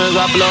soon as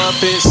I blow up,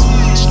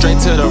 it's straight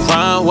to the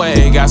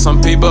runway. Got some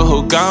people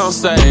who gon'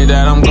 say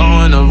that I'm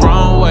going the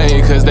wrong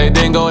way, cause they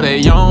didn't go their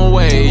own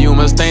way. You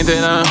must think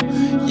that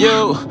I'm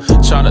you.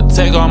 Tryna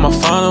take all my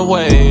fun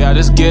away. I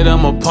just get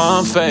them a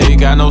pump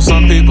fake. I know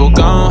some people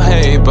gon'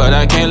 hate, but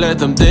I can't let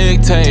them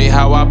dictate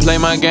how I play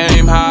my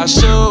game, how I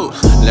shoot.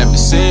 Let me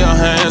see your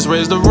hands,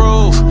 raise the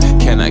roof.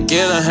 Can I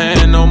get a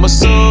hand on my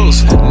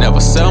masseuse?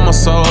 Never sell my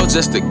soul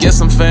just to get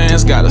some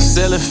fans. Got a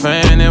ceiling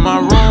fan in my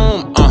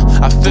room.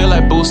 I feel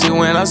like Boosie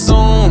when I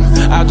zoom.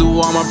 I do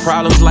all my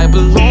problems like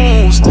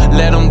balloons.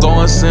 Let them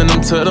go and send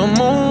them to the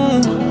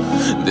moon.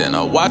 Then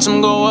I watch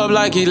him go up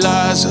like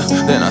Elijah.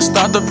 Then I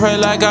start to pray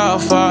like our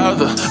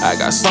Father. I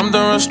got something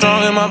real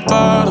strong in my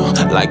bottle,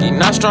 like he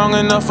not strong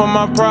enough for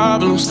my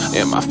problems.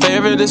 And my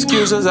favorite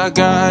excuse is I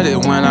got it.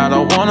 When I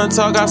don't wanna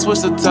talk, I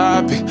switch the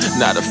topic.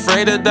 Not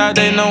afraid to die,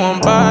 they know I'm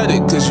about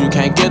it. Cause you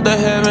can't get to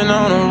heaven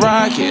on a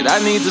rocket. I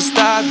need to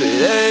stop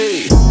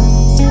it, hey.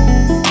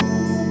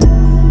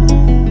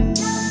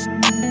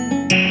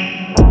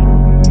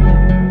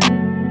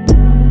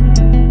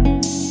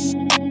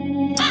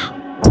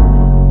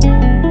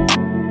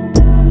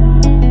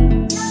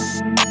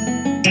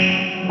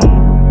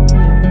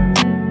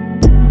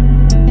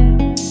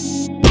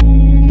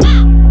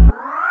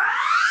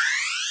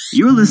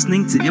 You're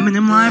listening to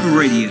M&M Live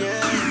Radio.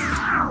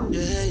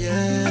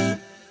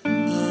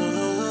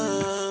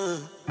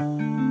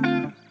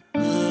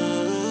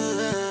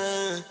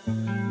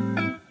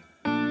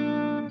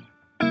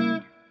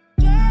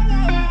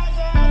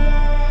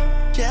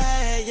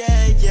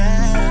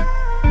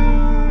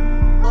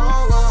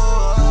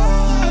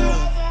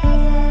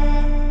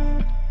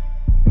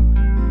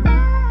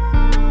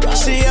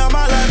 See, all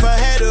my life I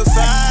had to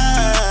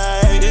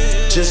fight.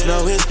 Just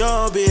know it's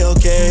gonna be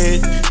okay.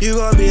 You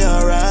gon' be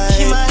alright.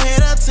 Keep my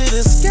head up to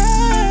the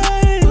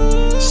sky.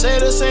 Say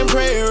the same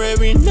prayer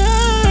every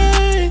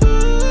night.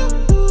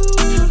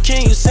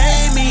 Can you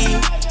save me?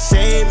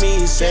 Save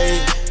me,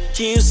 say.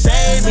 Can you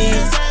save me?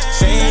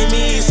 Save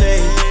me, say.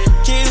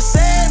 Can you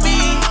save me?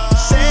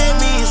 Save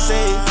me,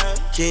 say.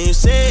 Can you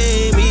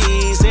save me?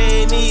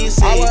 Save me,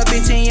 say. I was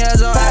 15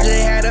 years old, I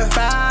just had to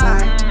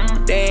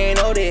fight. They ain't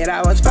know that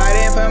I was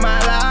fighting for my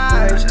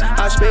life.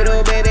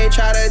 Hospital bed, they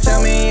try to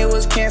tell me it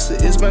was cancer,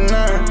 it's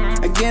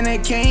benign. Again,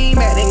 it came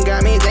back and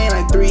got me down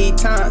like 3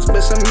 times.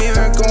 But some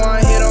miracle on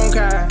hit on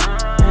God.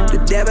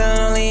 The devil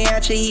only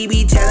at you, he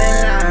be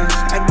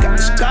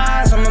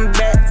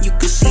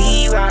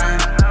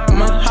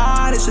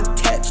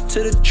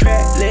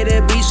trap, let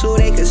it be so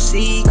they could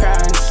see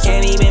cries.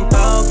 Can't even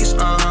focus,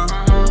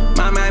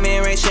 My mind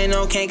been racing,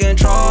 no can't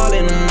control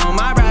it.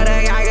 My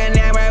brother got a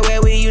nap right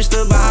where we used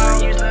to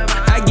ball.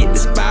 I get the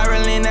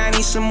spiraling, I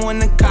need someone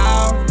to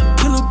call.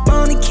 Pull up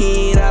on the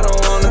kid, I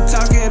don't wanna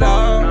talk at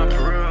all.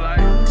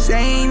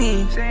 Say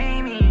me,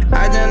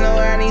 I just know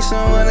I need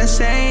someone to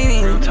say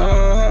me.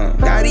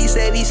 Daddy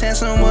said he sent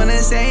someone to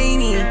say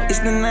me. It's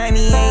the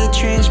 98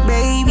 trench,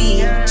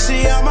 baby.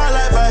 See, all my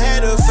life I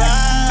had to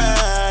fight.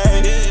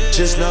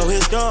 Just know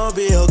it's gonna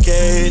be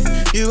okay.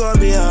 You gonna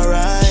be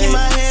alright. Keep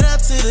my head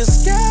up to the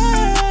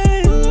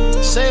sky.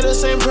 Say the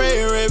same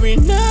prayer every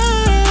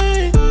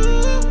night.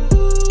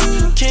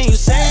 Can you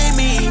save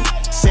me?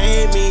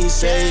 Save me,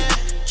 save.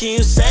 Can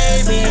you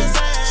save me?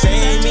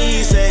 Save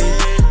me, save.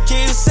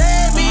 Can you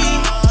save me?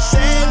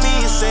 Save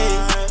me, save.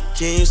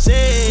 Can you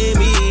save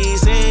me?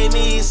 Save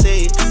me,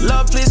 save.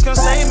 Love, please come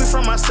save me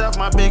from myself,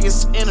 my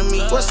biggest enemy.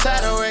 Was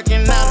tired of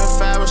working 9 to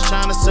 5, was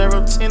trying to serve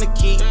up 10 a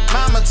key.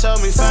 Mama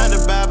told me find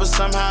a Bible,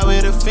 somehow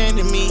it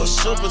offended me. Was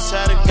super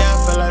tired of God,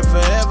 felt like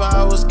forever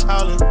I was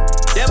calling.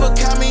 Devil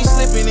caught me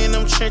slipping in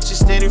them trenches,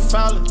 steady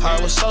falling.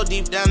 Heart was so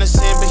deep down the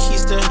sin, but he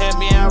still had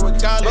me out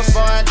regardless.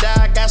 Before I die,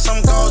 I got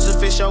some goals,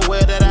 if it's your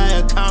will that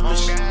I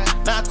accomplish.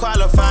 Not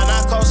qualified,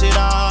 not close at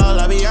all,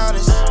 I'll be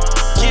honest.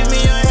 Give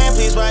me your hand,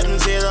 please wipe them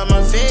tears off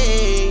my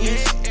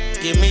face.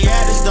 Get me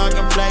out this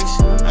darkened place,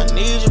 I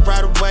need you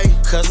right away.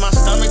 Cause my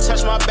stomach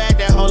touched my back,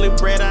 that holy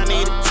bread I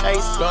need a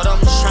taste. Lord, I'm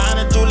trying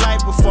to do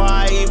life before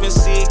I even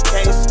see a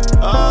case.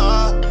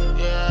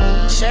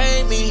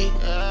 Shame me,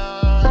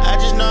 I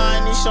just know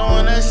I need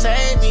someone to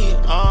save me.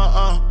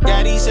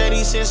 Daddy said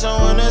he sent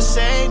someone to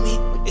save me.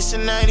 It's a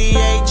 98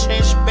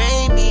 trench,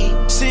 baby.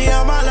 See,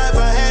 all my life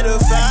I had to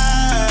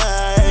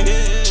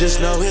fight. Just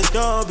know it's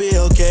gonna be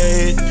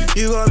okay.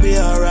 You gonna be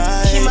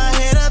alright. Keep my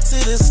head up to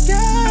the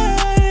sky.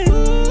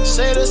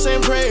 Say the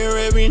same prayer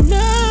every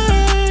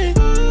night.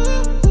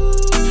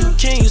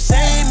 Can you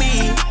save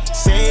me?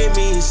 Save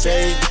me,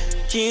 save.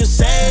 Can you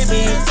save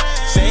me?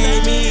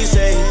 Save me,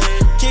 save.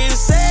 Can you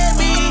save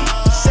me?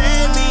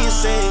 Save me,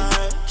 save.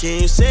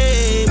 Can you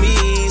save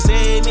me?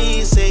 Save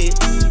me, save.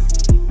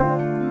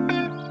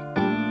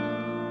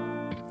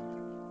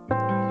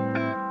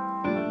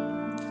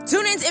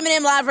 Tune in to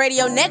M&M Live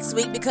Radio next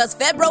week because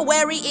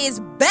February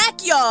is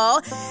back, y'all.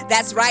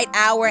 That's right,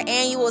 our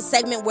annual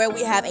segment where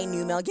we have a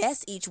new male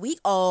guest each week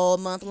all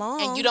month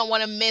long. And you don't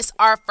want to miss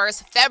our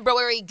first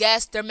February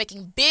guest. They're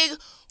making big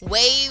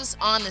waves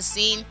on the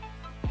scene.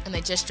 And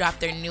they just dropped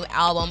their new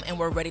album, and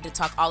we're ready to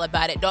talk all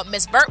about it. Don't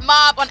miss Vert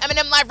Mob on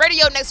M&M Live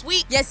Radio next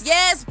week. Yes,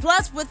 yes.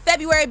 Plus, with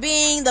February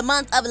being the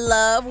month of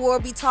love, we'll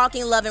be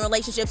talking love and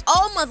relationships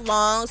all month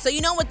long. So you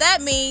know what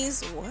that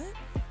means. What?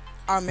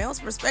 Our male's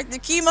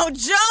perspective, Kemo Jones,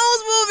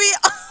 will be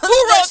on Who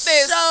wrote the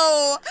this?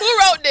 show. Who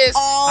wrote this?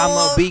 I'm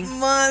gonna be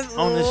month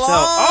on the long. show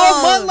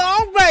all month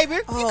long,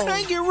 baby. Oh, You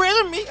can't get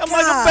rid of me. I'm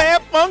like a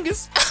bad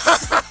fungus.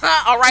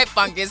 All right,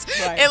 fungus.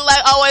 Right. And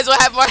like always, we'll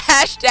have more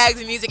hashtags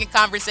and music and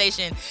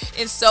conversation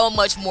and so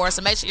much more.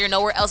 So make sure you're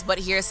nowhere else but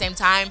here, same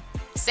time,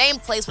 same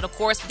place. But of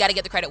course, we got to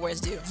get the credit where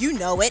it's due. You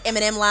know it.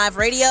 M&M Live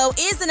Radio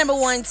is the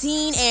 #1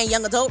 teen and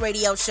young adult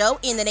radio show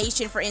in the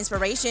nation for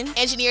inspiration.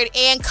 Engineered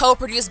and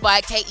co-produced by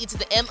KE to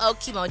the MO,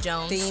 Kemo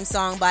Jones. Theme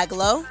song by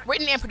Glow.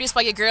 Written and produced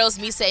by your girls,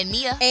 Meesa and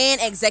Meah.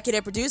 And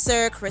executive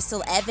producer,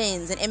 Crystal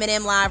Evans. And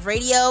M&M Live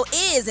Radio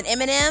is an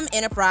M&M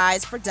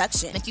Enterprise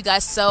production. Thank you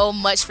guys so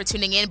much for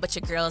tuning in, but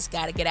your girls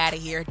got to get out of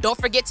here. Don't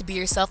forget to be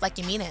yourself like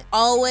you mean it.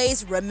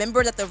 Always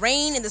remember that the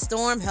rain in the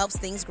storm helps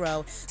things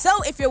grow.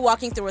 So if you're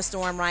walking through a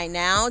storm right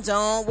now,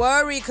 don't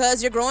worry,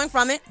 because you're growing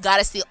from it. God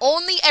is the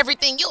only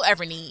everything you'll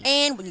ever need.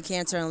 And when you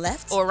can't turn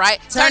left or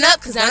right, turn up,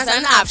 because that's not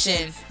an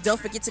option.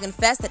 Don't forget to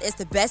confess that it's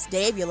the best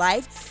day of your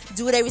life.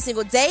 Do it every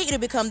single day, it'll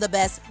become the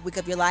best week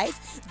of your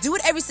life. Do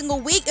it every single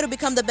week, it'll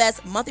become the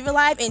best month of your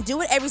life. And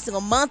do it every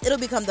single month, it'll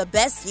become the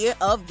best year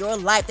of your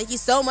life. Thank you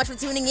so much for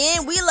tuning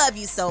in. We love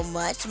you so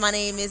much. My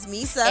name is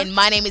Meesa. And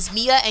my name is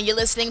Meah, and you're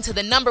listening to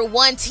the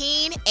 #1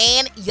 teen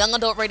and young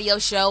adult radio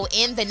show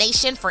in the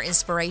nation for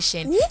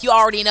inspiration. You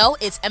already know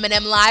it's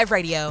M&M Live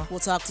Radio. We'll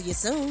talk to you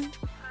soon.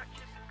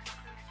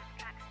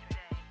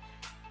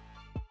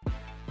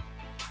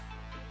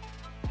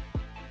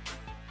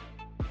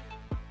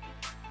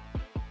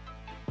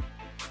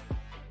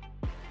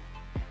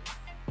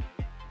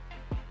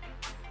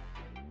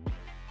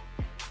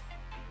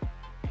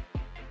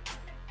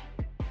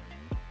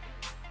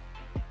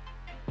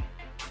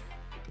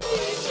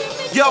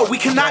 Yo, we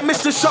cannot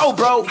miss the show,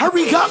 bro.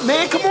 Hurry up,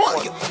 man. Come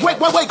on. Wait,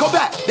 go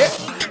back. There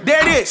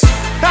it is.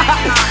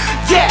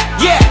 Yeah.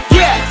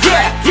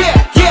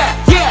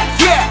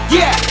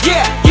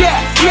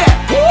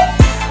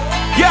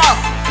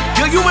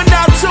 Yo, you are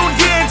now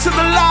tuned in to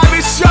the live